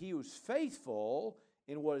this, and he who's faithful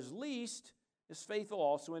in what is least is faithful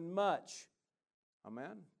also in much.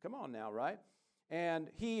 Amen? Come on now, right? And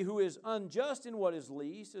he who is unjust in what is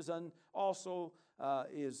least is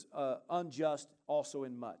unjust also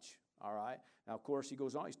in much. All right? Now, of course, he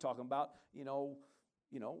goes on. He's talking about,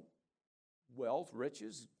 wealth,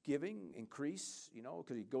 riches, giving, increase,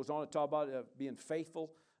 because he goes on to talk about being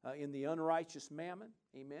faithful in the unrighteous mammon.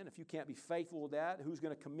 Amen. If you can't be faithful with that, who's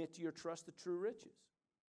going to commit to your trust the true riches?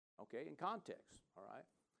 Okay, in context. All right.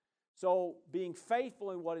 So being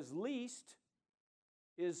faithful in what is least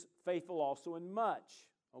is faithful also in much.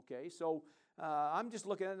 Okay, so I'm just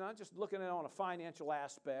looking at it, not just looking at it on a financial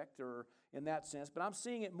aspect or in that sense, but I'm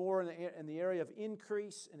seeing it more in the area of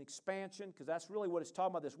increase and expansion, because that's really what it's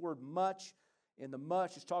talking about, this word much. In the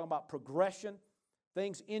much, it's talking about progression,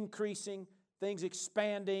 things increasing, things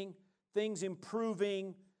expanding, things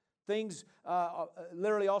improving, things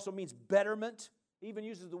literally also means betterment, even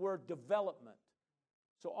uses the word development.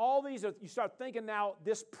 So all these are, you start thinking now,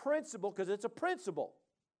 this principle, because it's a principle.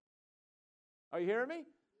 Are you hearing me? Yes.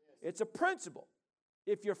 It's a principle.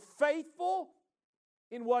 If you're faithful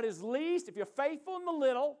in what is least, if you're faithful in the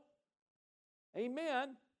little,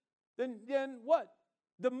 amen, then what?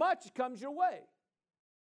 The much comes your way.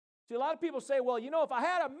 See, a lot of people say, well, if I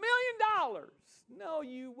had $1 million, no,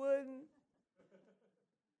 you wouldn't.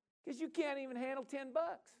 Because you can't even handle $10.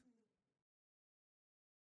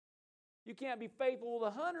 You can't be faithful with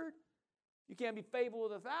 100. You can't be faithful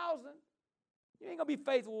with 1,000. You ain't going to be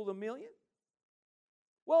faithful with 1,000,000.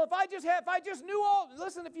 Well, if I just knew all,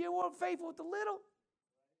 listen, if you weren't faithful with the little,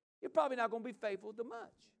 you're probably not going to be faithful with the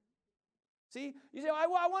much. See, you say, I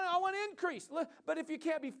want to increase. But if you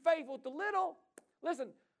can't be faithful with the little, listen,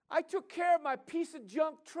 I took care of my piece of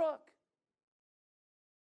junk truck.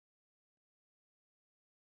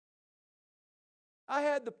 I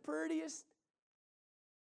had the prettiest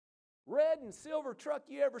red and silver truck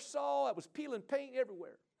you ever saw. That was peeling paint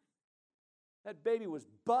everywhere. That baby was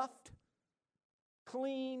buffed,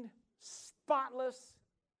 clean, spotless.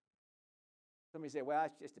 Somebody say, well,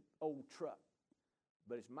 it's just an old truck.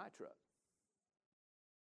 But it's my truck.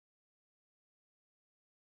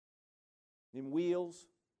 Them wheels.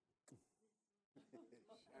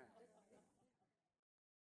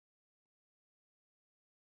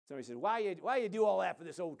 Somebody said, why you do all that for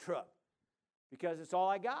this old truck? Because it's all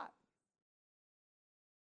I got.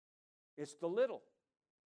 It's the little.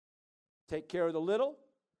 Take care of the little,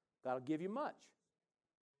 God will give you much.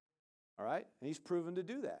 All right? And he's proven to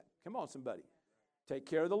do that. Come on, somebody. Take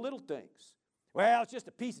care of the little things. Well, it's just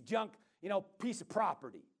a piece of junk, piece of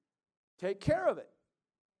property. Take care of it.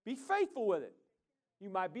 Be faithful with it. You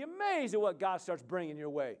might be amazed at what God starts bringing your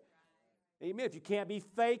way. Amen. If you can't be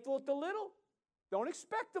faithful with the little, don't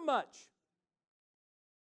expect the much.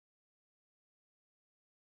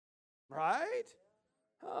 Right?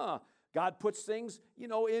 God puts things,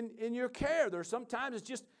 in your care. There's sometimes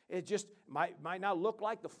it just might not look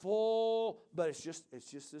like the full, but it's just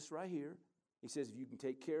this right here. He says if you can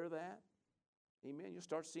take care of that, amen, you'll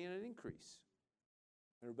start seeing an increase.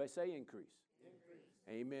 Everybody say increase.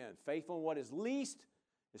 Amen. Faithful in what is least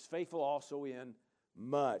is faithful also in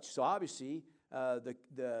much. So obviously,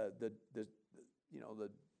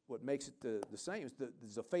 what makes it the same is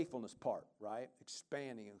the faithfulness part, right?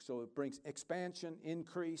 Expanding. And so it brings expansion,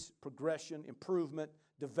 increase, progression, improvement,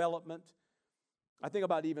 development. I think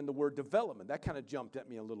about even the word development. That kind of jumped at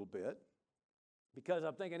me a little bit because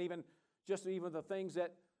I'm thinking even the things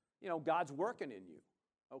that, God's working in you.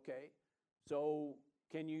 Okay? So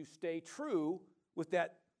can you stay true with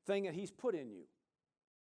that thing that he's put in you?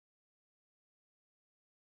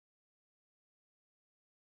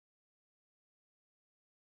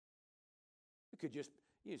 You could just,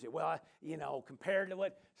 say, well, compared to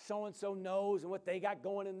what so-and-so knows and what they got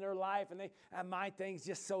going in their life, and my thing's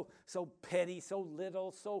just so petty, so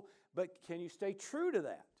little, but can you stay true to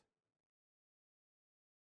that?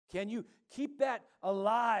 Can you keep that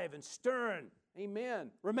alive and stirring?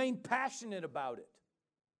 Amen. Remain passionate about it.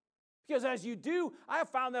 Because as you do, I have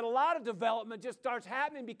found that a lot of development just starts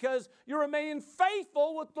happening because you're remaining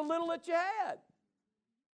faithful with the little that you had.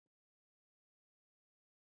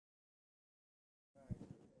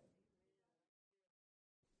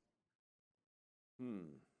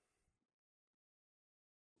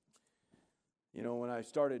 When I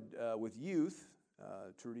started with youth,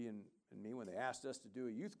 Trudy and me, when they asked us to do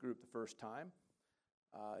a youth group the first time,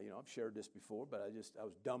 I've shared this before, but I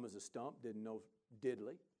was dumb as a stump, didn't know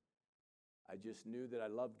diddly. I just knew that I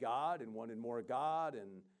loved God and wanted more of God,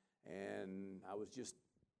 and I was just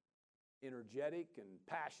energetic and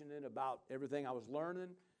passionate about everything I was learning.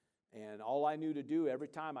 And all I knew to do every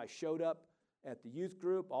time I showed up at the youth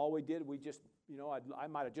group, all we did, we just, I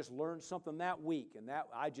might have just learned something that week, and that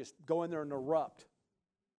I just go in there and erupt.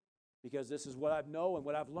 Because this is what I know and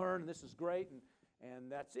what I've learned, and this is great,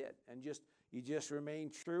 and that's it. And you just remain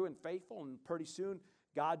true and faithful, and pretty soon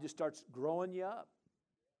God just starts growing you up.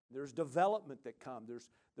 There's development that comes.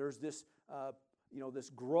 There's this this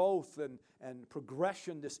growth and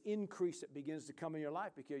progression, this increase that begins to come in your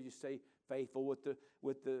life because you stay faithful with the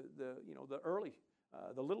early,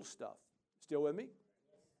 the little stuff. Still with me?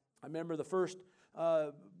 I remember the first,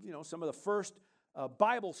 some of the first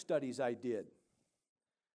Bible studies I did.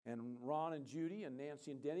 And Ron and Judy and Nancy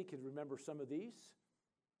and Denny could remember some of these.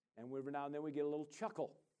 And every now and then we get a little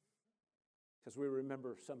chuckle because we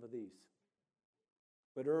remember some of these.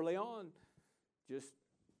 But early on, just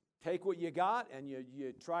take what you got and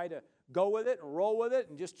you try to go with it and roll with it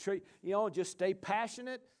and just stay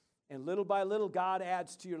passionate. And little by little, God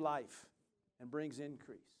adds to your life and brings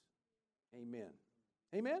increase. Amen.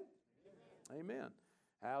 Amen? Amen.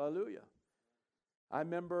 Hallelujah. I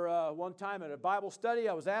remember one time at a Bible study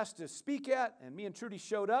I was asked to speak at, and me and Trudy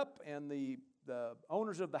showed up, and the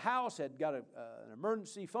owners of the house had got an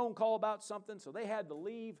emergency phone call about something, so they had to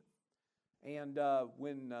leave. And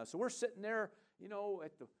so we're sitting there,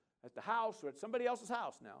 at the house, or at somebody else's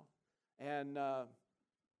house now, and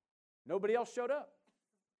nobody else showed up.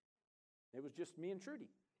 It was just me and Trudy.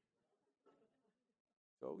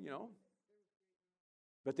 So,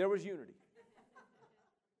 but there was unity.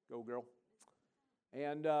 Go, girl.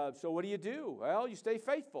 And so what do? Well, you stay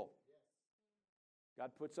faithful.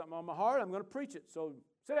 God put something on my heart. I'm going to preach it. So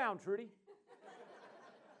sit down, Trudy.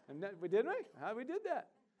 And we did, right? How we did that?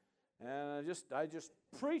 And I just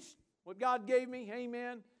preached what God gave me.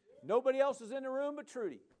 Amen. Nobody else is in the room but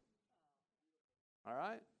Trudy. All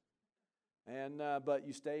right. And but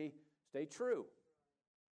you stay true.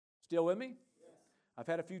 Still with me? Yes. I've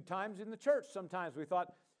had a few times in the church. Sometimes we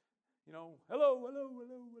thought, hello.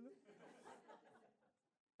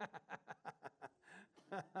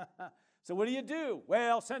 So what do?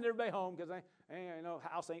 Well, send everybody home because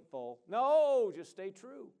house ain't full. No, just stay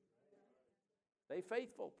true. Stay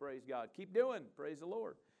faithful, praise God. Keep doing, praise the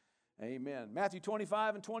Lord. Amen. Matthew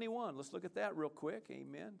 25 and 21. Let's look at that real quick.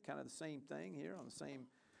 Amen. Kind of the same thing here on the same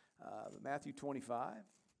Matthew 25.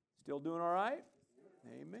 Still doing all right?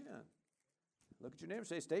 Amen. Look at your neighbor and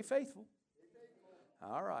say, stay faithful.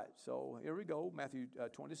 All right, so here we go. Matthew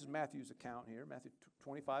 20. This is Matthew's account here. Matthew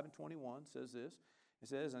 25 and 21 says this. It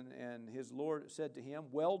says, and his Lord said to him,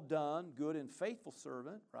 well done, good and faithful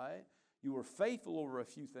servant, right? You were faithful over a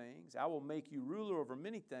few things. I will make you ruler over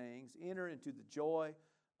many things. Enter into the joy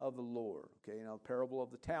of the Lord. Okay, the parable of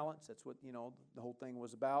the talents. That's what, the whole thing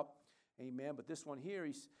was about. Amen. But this one here,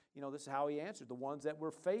 this is how he answered. The ones that were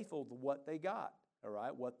faithful to what they got, all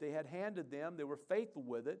right? What they had handed them, they were faithful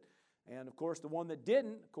with it. And, of course, the one that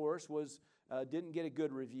didn't, of course, didn't get a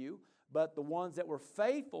good review. But the ones that were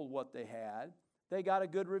faithful what they had, they got a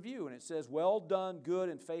good review. And it says, well done, good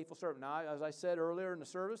and faithful servant. Now, as I said earlier in the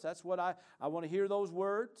service, that's what I want to hear those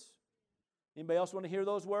words. Anybody else want to hear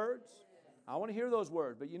those words? I want to hear those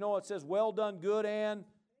words. But it says, well done, good and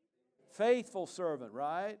faithful servant,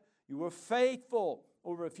 right? You were faithful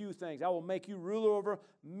over a few things. I will make you ruler over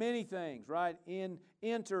many things, right?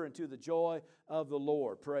 Enter into the joy of the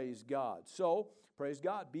Lord. Praise God. So, praise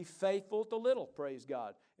God. Be faithful at the little, praise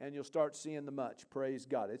God. And you'll start seeing the much. Praise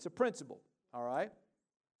God. It's a principle, all right?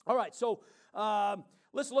 All right, so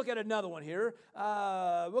let's look at another one here.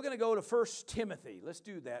 We're going to go to 1 Timothy. Let's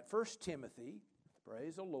do that. 1 Timothy.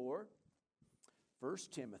 Praise the Lord. 1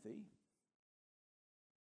 Timothy.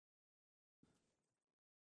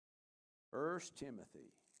 1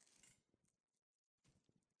 Timothy.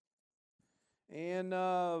 And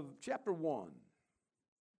chapter 1,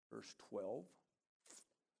 verse 12.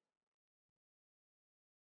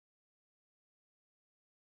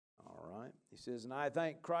 All right. He says, and I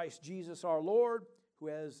thank Christ Jesus our Lord, who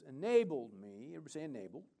has enabled me. Everybody say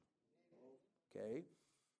enabled. Okay.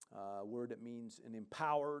 Word that means an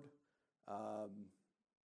empowered.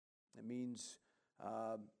 It means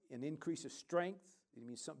an increase of strength. It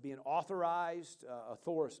means something being authorized,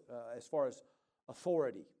 as far as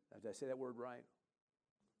authority. Did I say that word right?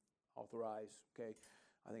 Authorized, okay.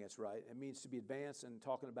 I think that's right. It means to be advanced and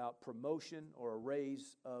talking about promotion or a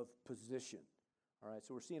raise of position. All right,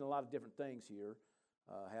 so we're seeing a lot of different things here.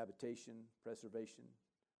 Habitation, preservation,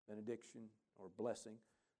 benediction, or blessing,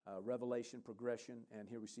 revelation, progression, and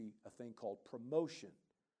here we see a thing called promotion.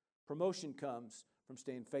 Promotion comes from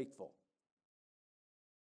staying faithful.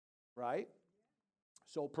 Right?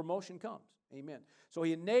 So promotion comes. Amen. So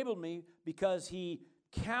he enabled me because he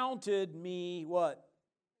counted me what?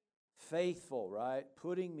 Faithful, right?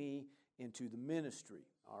 Putting me into the ministry,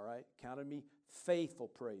 all right? Counted me faithful,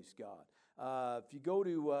 praise God. If you go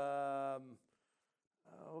to,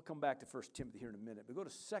 we'll come back to 1 Timothy here in a minute, but go to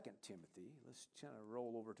 2 Timothy. Let's kind of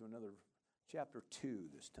roll over to another chapter 2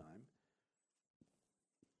 this time.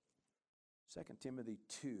 2 Timothy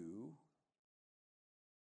 2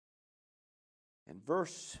 and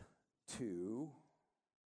verse 2.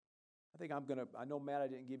 I know, Matt, I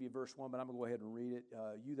didn't give you verse 1, but I'm going to go ahead and read it.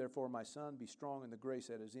 You, therefore, my son, be strong in the grace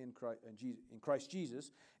that is in Christ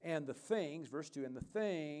Jesus, and the things, verse 2, and the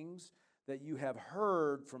things that you have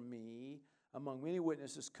heard from me among many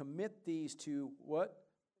witnesses, commit these to what?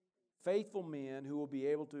 Faithful men who will be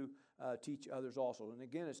able to teach others also. And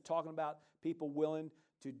again, it's talking about people willing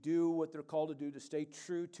to do what they're called to do, to stay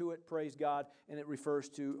true to it, praise God, and it refers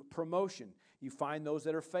to promotion. You find those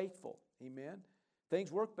that are faithful, amen?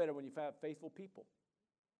 Things work better when you have faithful people,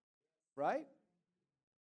 right?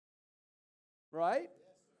 Right?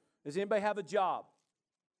 Does anybody have a job?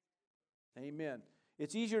 Amen.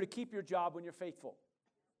 It's easier to keep your job when you're faithful.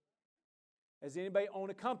 Does anybody own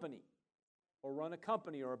a company or run a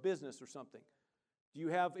company or a business or something? Do you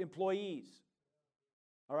have employees?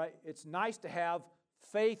 All right, it's nice to have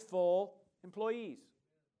faithful employees.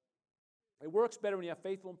 It works better when you have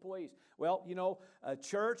faithful employees. Well, a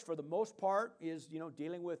church for the most part is,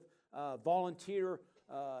 dealing with volunteer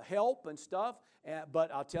help and stuff.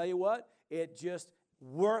 But I'll tell you what, it just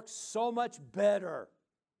works so much better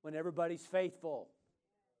when everybody's faithful.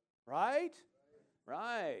 Right?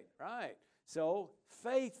 Right. So,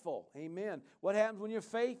 faithful. Amen. What happens when you're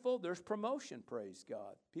faithful? There's promotion, praise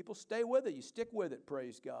God. People stay with it. You stick with it,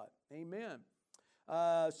 praise God. Amen.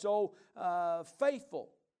 Faithful.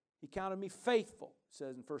 He counted me faithful, it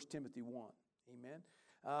says in 1 Timothy 1.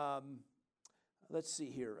 Amen. Let's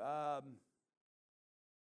see here.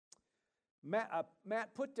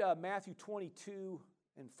 Matt, put Matthew 22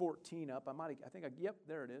 and 14 up. Yep,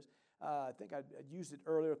 there it is. I think I used it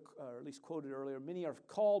earlier, or at least quoted earlier. Many are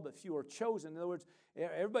called, but few are chosen. In other words,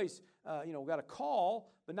 everybody's got a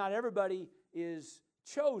call, but not everybody is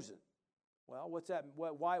chosen. Well, what's that?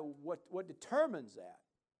 What determines that?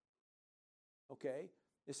 Okay,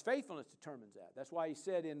 His faithfulness determines that. That's why He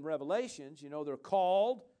said in Revelations, they're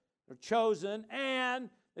called, they're chosen, and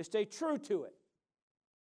they stay true to it.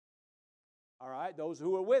 All right, those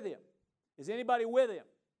who are with Him. Is anybody with Him?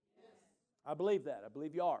 I believe that. I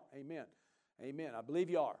believe you are. Amen. Amen. I believe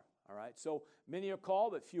you are. All right. So many are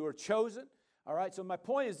called, but few are chosen. All right. So my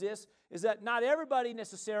point is this, is that not everybody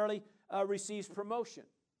necessarily receives promotion.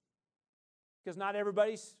 Because not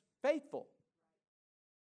everybody's faithful.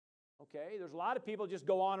 Okay. There's a lot of people just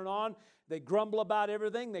go on and on. They grumble about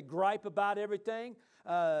everything. They gripe about everything.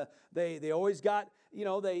 They always got,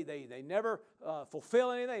 they never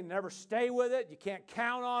fulfill anything. They never stay with it. You can't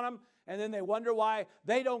count on them. And then they wonder why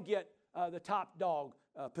they don't get the top dog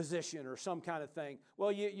position or some kind of thing.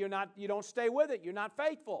 Well, you don't stay with it. You're not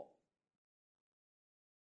faithful.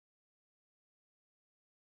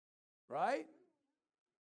 Right?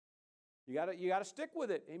 You got to stick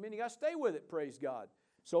with it. Amen. You got to stay with it. Praise God.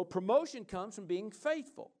 So promotion comes from being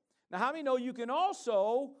faithful. Now, how many know you can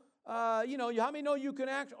also, how many know you can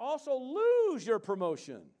also lose your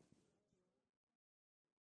promotion?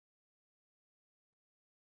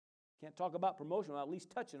 Can't talk about promotion without at least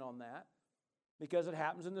touching on that, because it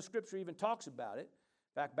happens in the Scripture, even talks about it.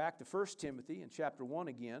 In fact, back to 1 Timothy in chapter 1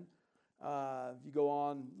 again. If you go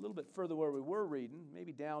on a little bit further where we were reading,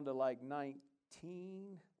 maybe down to like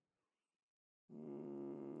 19.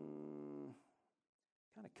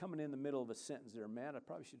 Kind of coming in the middle of a sentence there, Matt. I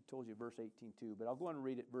probably should have told you verse 18 too, but I'll go on and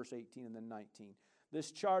read it, verse 18 and then 19.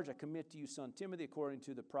 This charge I commit to you, son Timothy, according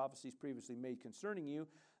to the prophecies previously made concerning you,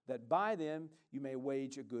 that by them you may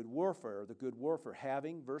wage a good warfare. The good warfare,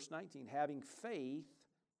 having, verse 19, having faith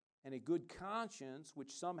and a good conscience,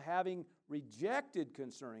 which some having rejected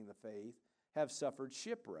concerning the faith have suffered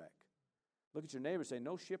shipwreck. Look at your neighbor and say,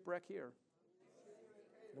 no shipwreck here.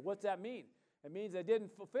 What's that mean? It means they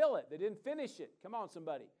didn't fulfill it. They didn't finish it. Come on,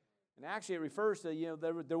 somebody. And actually it refers to,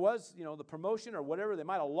 there was, the promotion or whatever. They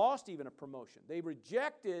might have lost even a promotion. They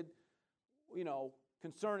rejected,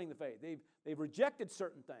 concerning the faith. They've rejected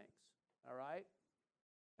certain things. All right?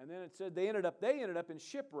 And then it said they ended up in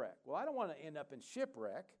shipwreck. Well, I don't want to end up in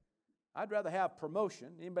shipwreck. I'd rather have promotion.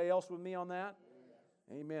 Anybody else with me on that?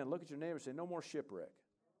 Amen. Look at your neighbor and say, no more shipwreck.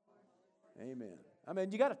 Amen. I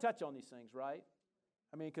mean, you got to touch on these things, right?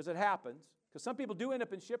 I mean, because it happens. Because some people do end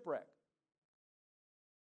up in shipwreck.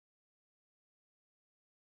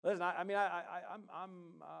 Listen, I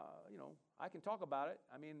can talk about it.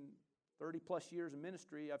 I mean, 30 plus years of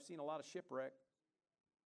ministry, I've seen a lot of shipwreck.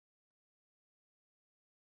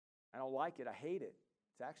 I don't like it. I hate it.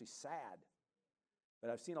 It's actually sad. But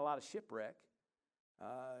I've seen a lot of shipwreck.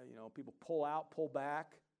 People pull out, pull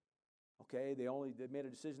back. Okay, they made a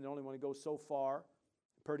decision. They only want to go so far.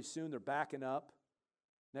 Pretty soon they're backing up.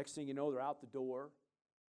 Next thing you know, they're out the door.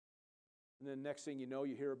 And then next thing you know,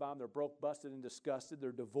 you hear about them. They're broke, busted, and disgusted.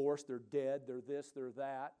 They're divorced. They're dead. They're this. They're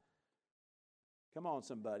that. Come on,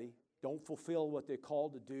 somebody. Don't fulfill what they're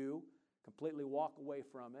called to do. Completely walk away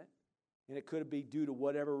from it. And it could be due to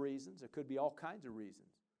whatever reasons. It could be all kinds of reasons.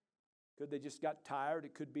 Could they just got tired?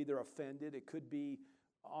 It could be they're offended. It could be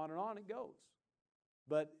on and on it goes.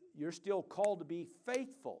 But you're still called to be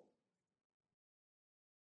faithful.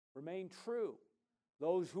 Remain true.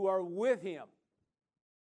 Those who are with Him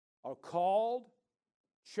are called,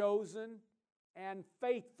 chosen, and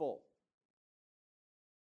faithful.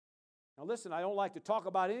 Now listen, I don't like to talk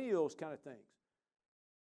about any of those kind of things.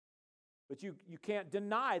 But you can't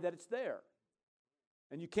deny that it's there.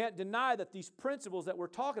 And you can't deny that these principles that we're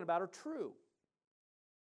talking about are true.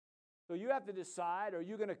 So you have to decide, are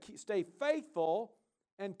you going to stay faithful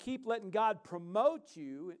and keep letting God promote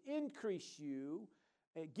you and increase you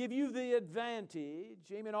and give you the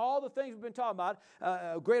advantage? Amen. All the things we've been talking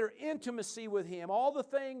about, greater intimacy with Him, all the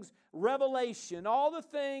things, revelation, all the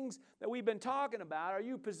things that we've been talking about. Are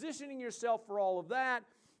you positioning yourself for all of that,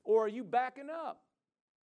 or are you backing up?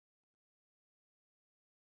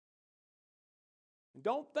 And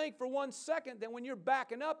don't think for 1 second that when you're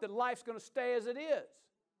backing up that life's going to stay as it is.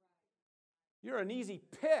 You're an easy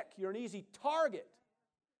pick. You're an easy target.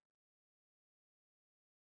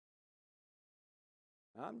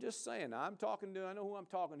 I'm just saying, I know who I'm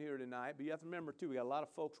talking to here tonight, but you have to remember too, we got a lot of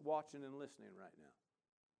folks watching and listening right now.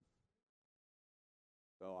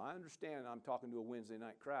 So I understand I'm talking to a Wednesday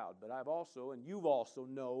night crowd, but I've also, and you've also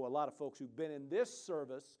know, a lot of folks who've been in this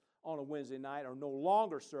service on a Wednesday night are no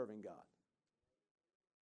longer serving God.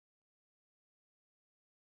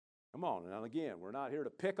 Come on, and again, we're not here to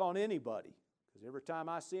pick on anybody, because every time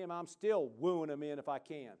I see them, I'm still wooing them in if I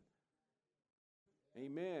can.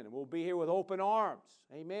 Amen. And we'll be here with open arms.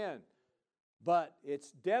 Amen. But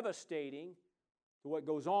it's devastating to what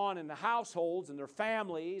goes on in the households and their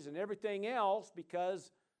families and everything else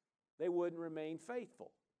because they wouldn't remain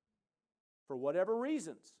faithful for whatever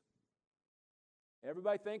reasons.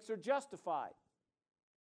 Everybody thinks they're justified.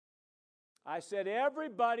 I said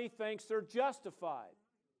everybody thinks they're justified.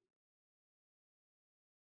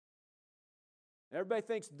 Everybody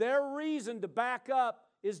thinks their reason to back up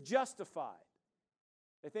is justified.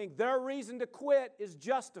 They think their reason to quit is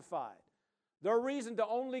justified. Their reason to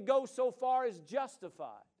only go so far is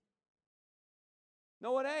justified.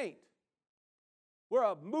 No, it ain't. We're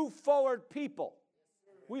a move forward people.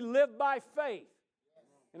 We live by faith.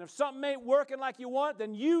 And if something ain't working like you want,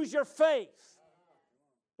 then use your faith.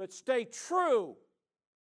 But stay true.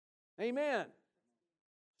 Amen.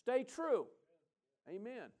 Stay true.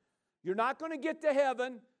 Amen. You're not going to get to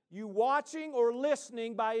heaven, you watching or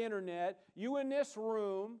listening by internet, you in this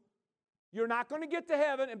room, you're not going to get to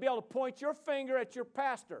heaven and be able to point your finger at your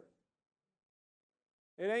pastor.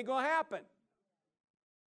 It ain't going to happen.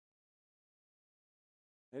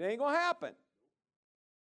 It ain't going to happen.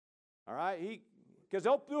 All right? Because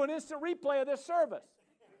they'll do an instant replay of this service.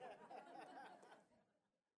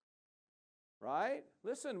 Right?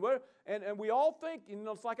 Listen, and we all think,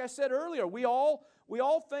 it's like I said earlier, we all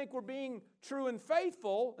think we're being true and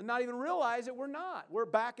faithful and not even realize that we're not. We're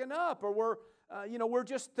backing up, or we're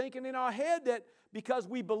just thinking in our head that because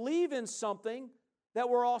we believe in something that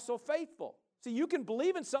we're also faithful. See, you can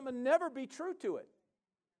believe in something and never be true to it.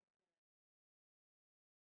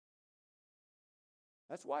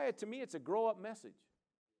 That's why, to me, it's a grow-up message.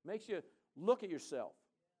 It makes you look at yourself.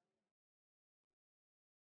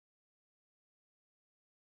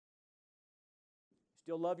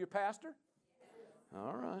 Still love your pastor?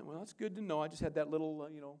 All right, well, that's good to know. I just had that little,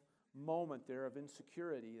 moment there of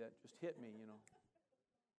insecurity that just hit me,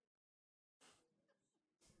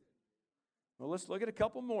 Well, let's look at a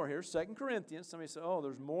couple more here. 2 Corinthians. Somebody say, oh,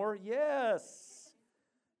 there's more? Yes.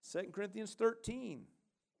 2 Corinthians 13.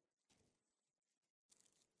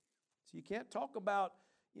 So you can't talk about,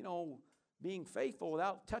 being faithful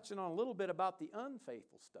without touching on a little bit about the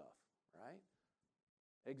unfaithful stuff, right?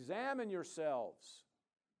 Examine yourselves.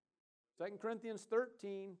 2 Corinthians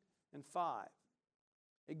 13 and 5.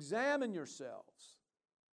 Examine yourselves,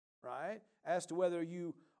 right, as to whether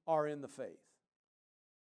you are in the faith.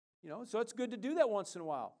 So it's good to do that once in a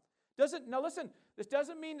while. Now listen, this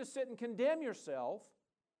doesn't mean to sit and condemn yourself.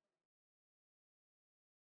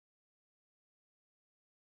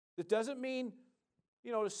 It doesn't mean,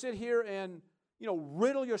 to sit here and,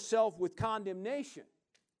 riddle yourself with condemnation.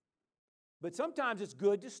 But sometimes it's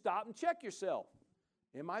good to stop and check yourself.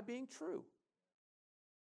 Am I being true?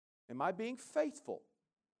 Am I being faithful?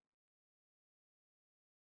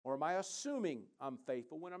 Or am I assuming I'm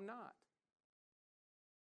faithful when I'm not?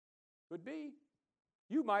 Could be.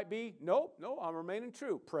 You might be, no, I'm remaining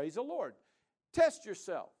true. Praise the Lord. Test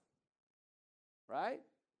yourself. Right?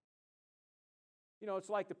 You know, it's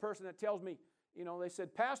like the person that tells me, you know, they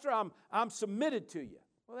said, Pastor, I'm submitted to you.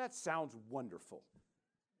 Well, that sounds wonderful.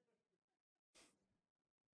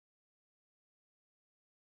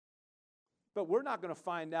 But we're not going to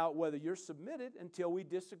find out whether you're submitted until we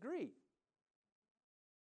disagree.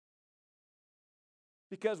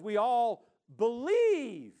 Because we all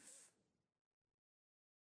believe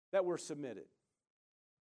that we're submitted.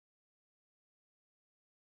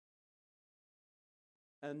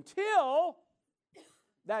 Until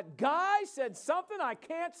that guy said something I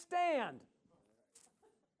can't stand.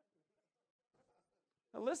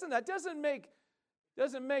 Now listen, that doesn't make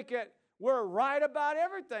it we're right about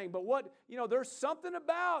everything. But there's something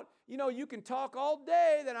about, you can talk all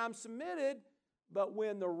day that I'm submitted, but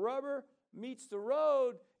when the rubber meets the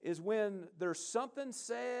road is when there's something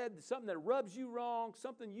said, something that rubs you wrong,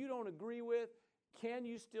 something you don't agree with. Can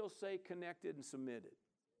you still say connected and submitted?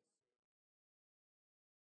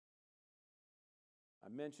 I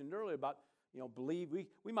mentioned earlier about,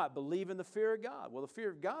 we might believe in the fear of God. Well, the fear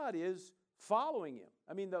of God is following Him.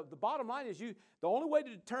 I mean, the bottom line is the only way to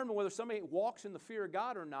determine whether somebody walks in the fear of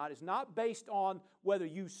God or not is not based on whether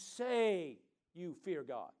you say you fear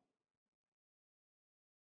God.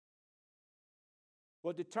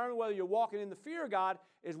 What determines whether you're walking in the fear of God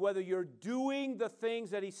is whether you're doing the things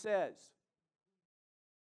that He says.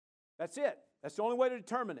 That's it. That's the only way to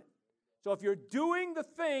determine it. So if you're doing the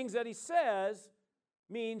things that He says,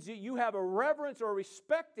 means that you have a reverence or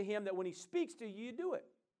respect to Him that when He speaks to you, you do it.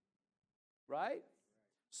 Right?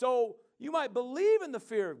 So you might believe in the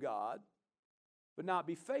fear of God, but not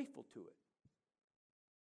be faithful to it.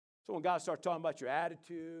 So when God starts talking about your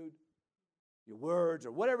attitude, your words,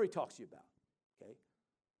 or whatever He talks to you about, okay?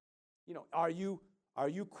 Are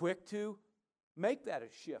you quick to make that a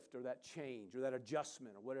shift or that change or that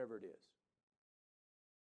adjustment or whatever it is?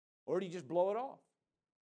 Or do you just blow it off?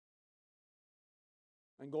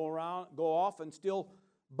 And go off and still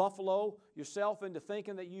buffalo yourself into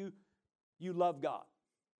thinking that you love God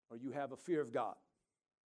or you have a fear of God.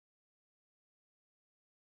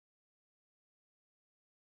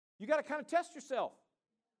 You got to kind of test yourself.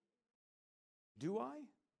 Do I?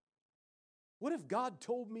 What if God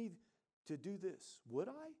told me to do this? Would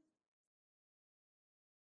I?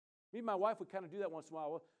 Me and my wife would kind of do that once in a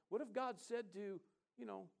while. What if God said to,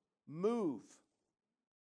 move?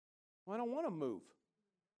 Well, I don't want to move.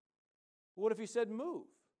 What if He said move?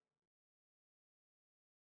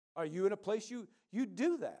 Are you in a place you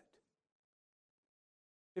do that?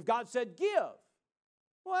 If God said give,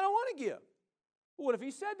 well, I don't want to give. What if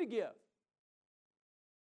He said to give?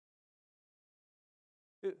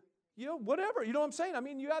 Whatever. You know what I'm saying? I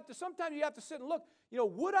mean, sometimes you have to sit and look.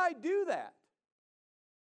 Would I do that?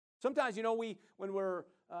 Sometimes, now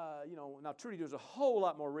Trudy does a whole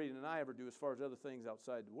lot more reading than I ever do as far as other things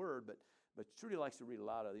outside the Word, but Trudy likes to read a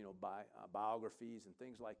lot of, biographies and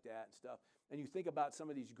things like that and stuff. And you think about some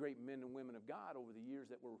of these great men and women of God over the years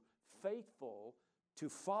that were faithful to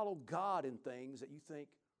follow God in things that you think,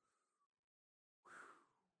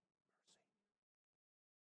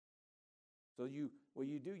 mercy.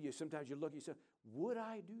 So sometimes you look and you say, would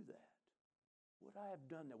I do that? Would I have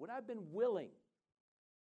done that? Would I have been willing?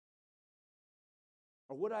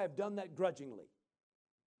 Or would I have done that grudgingly?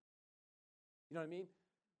 You know what I mean?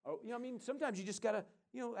 Or, sometimes you just got to,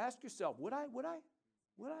 ask yourself, would I?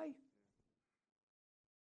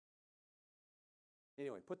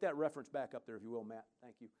 Anyway, put that reference back up there if you will, Matt.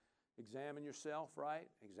 Thank you. Examine yourself, right?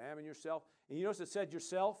 Examine yourself. And you notice it said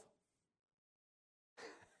yourself?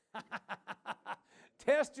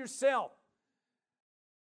 Test yourself.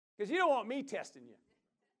 Because you don't want me testing you.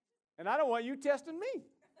 And I don't want you testing me.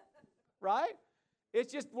 Right?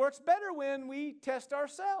 It just works better when we test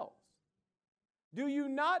ourselves. Do you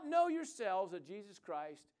not know yourselves that Jesus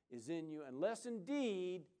Christ is in you, unless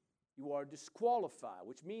indeed you are disqualified,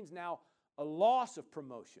 which means now a loss of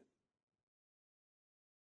promotion?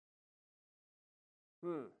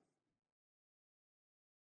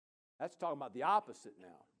 That's talking about the opposite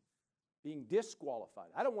now, being disqualified.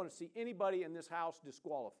 I don't want to see anybody in this house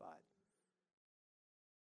disqualified.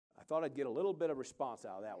 I thought I'd get a little bit of response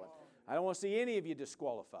out of that one. I don't want to see any of you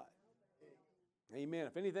disqualified. Amen.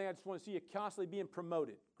 If anything, I just want to see you constantly being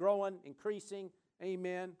promoted, growing, increasing.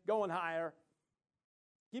 Amen. Going higher.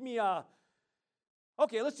 Give me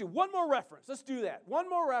Okay, let's do one more reference. Let's do that. One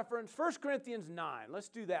more reference, 1 Corinthians 9. Let's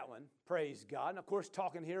do that one. Praise God. And of course,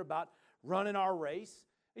 talking here about running our race.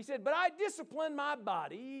 He said, but I discipline my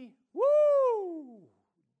body. Woo!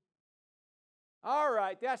 All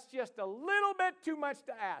right, that's just a little bit too much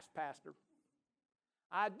to ask, Pastor.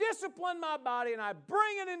 I discipline my body and I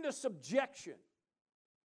bring it into subjection,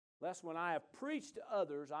 lest when I have preached to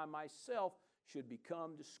others, I myself should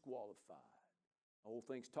become disqualified. The whole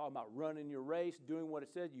thing's talking about running your race, doing what it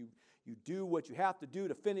said. You do what you have to do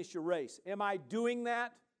to finish your race. Am I doing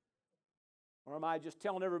that? Or am I just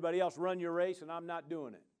telling everybody else, run your race, and I'm not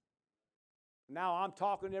doing it? Now I'm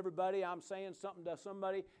talking to everybody. I'm saying something to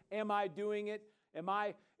somebody. Am I doing it?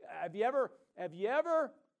 Have you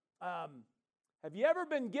ever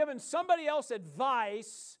been given somebody else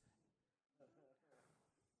advice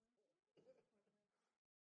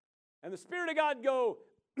and the Spirit of God go,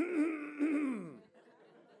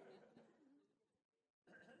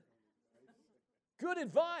 good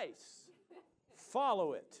advice.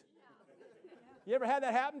 Follow it. You ever had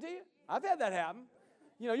that happen to you? I've had that happen.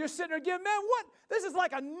 You know, you're sitting there giving, man, what? This is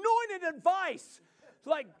like anointed advice. It's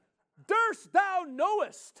like, durst thou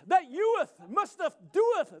knowest that youeth, musteth,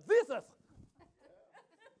 doeth, thiseth.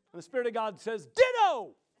 And the Spirit of God says,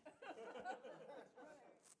 ditto.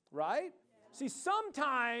 Right? See,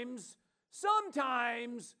 sometimes,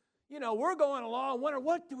 you know, we're going along, wondering,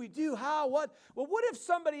 what do we do? How? What? Well, what if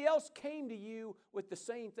somebody else came to you with the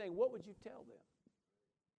same thing? What would you tell them?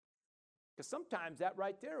 Because sometimes that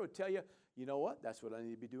right there would tell you, you know what? That's what I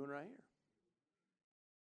need to be doing right here.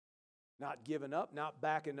 Not giving up, not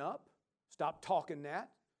backing up. Stop talking that.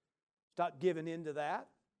 Stop giving in to that.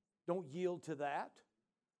 Don't yield to that.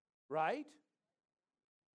 Right?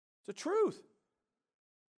 It's the truth.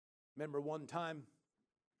 Remember one time,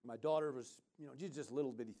 my daughter was, you know, she's just a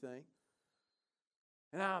little bitty thing.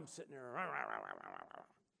 And I'm sitting there.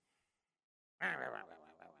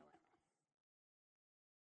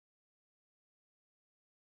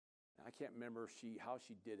 I can't remember how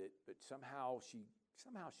she did it, but somehow she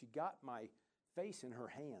got my face in her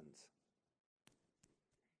hands.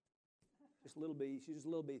 Just a little bitty, she's just a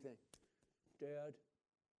little bitty thing. Dad,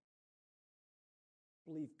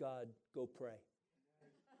 believe God, go pray.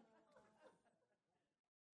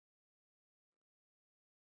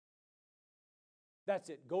 That's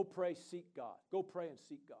it. Go pray, seek God. Go pray and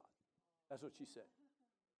seek God. That's what she said.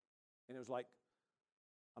 And it was like,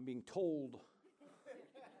 I'm being told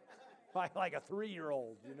like a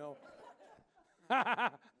 3-year-old, you know. I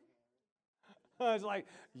was like,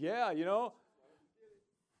 yeah, you know.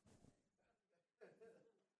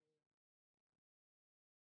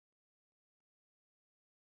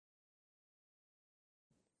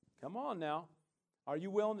 Come on now. Are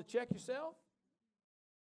you willing to check yourself?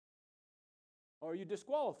 Or are you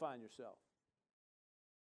disqualifying yourself?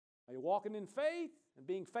 Are you walking in faith and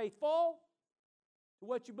being faithful to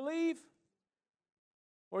what you believe?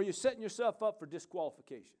 Or are you setting yourself up for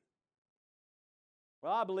disqualification?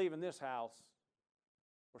 Well, I believe in this house,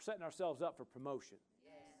 we're setting ourselves up for promotion,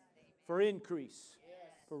 for increase,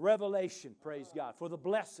 for revelation, praise God, for the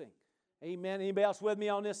blessing. Amen. Anybody else with me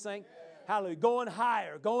on this thing? Hallelujah. Going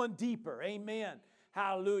higher, going deeper. Amen.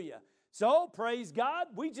 Hallelujah. So, praise God,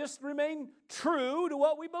 we just remain true to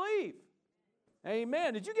what we believe.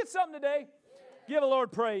 Amen. Did you get something today? Give the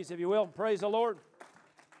Lord praise, if you will. Praise the Lord.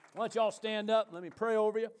 Why don't y'all stand up and let me pray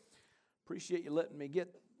over you. Appreciate you letting me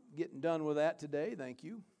getting done with that today. Thank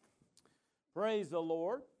you. Praise the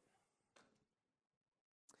Lord.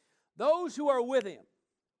 Those who are with Him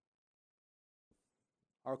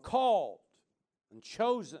are called and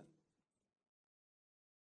chosen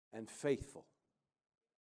and faithful.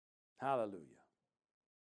 Hallelujah.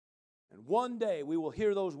 And one day we will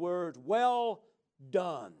hear those words, well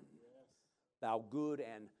done, thou good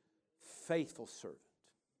and faithful servant.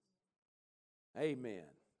 Amen.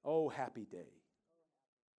 Oh, happy day.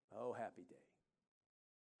 Oh, happy day.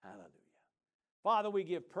 Hallelujah. Father, we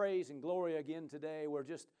give praise and glory again today. We're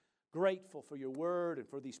just grateful for your word and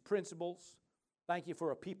for these principles. Thank you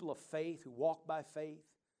for a people of faith who walk by faith.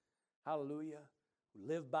 Hallelujah. Who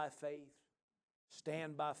live by faith.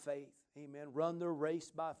 Stand by faith. Amen. Run their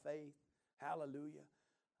race by faith. Hallelujah.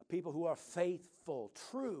 A people who are faithful,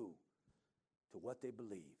 true to what they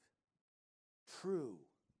believe. True.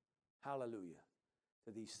 Hallelujah.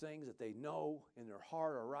 To these things that they know in their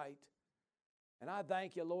heart are right. And I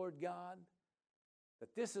thank you, Lord God,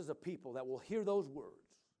 that this is a people that will hear those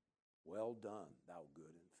words. Well done, thou good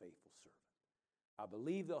and faithful servant. I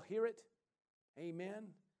believe they'll hear it. Amen.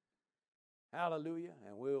 Hallelujah.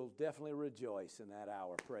 And we'll definitely rejoice in that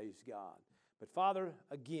hour. Praise God. But Father,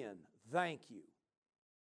 again, thank you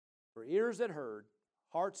for ears that heard,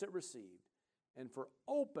 hearts that received, and for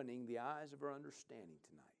opening the eyes of our understanding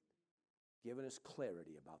tonight, giving us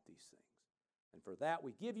clarity about these things. And for that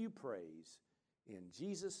we give you praise in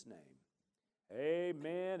Jesus' name.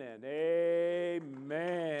 Amen and amen.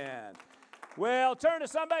 Well, turn to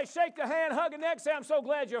somebody, shake the hand, hug the neck, say, I'm so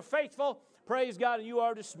glad you're faithful. Praise God, and you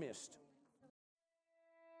are dismissed.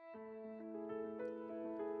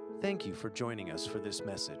 Thank you for joining us for this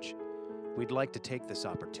message. We'd like to take this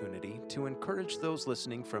opportunity to encourage those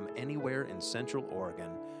listening from anywhere in Central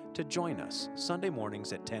Oregon to join us Sunday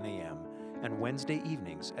mornings at 10 a.m. and Wednesday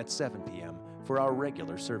evenings at 7 p.m. for our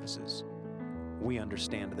regular services. We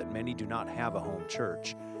understand that many do not have a home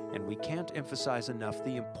church, and we can't emphasize enough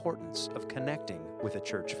the importance of connecting with a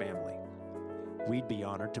church family. We'd be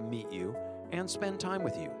honored to meet you and spend time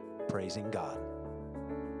with you, praising God.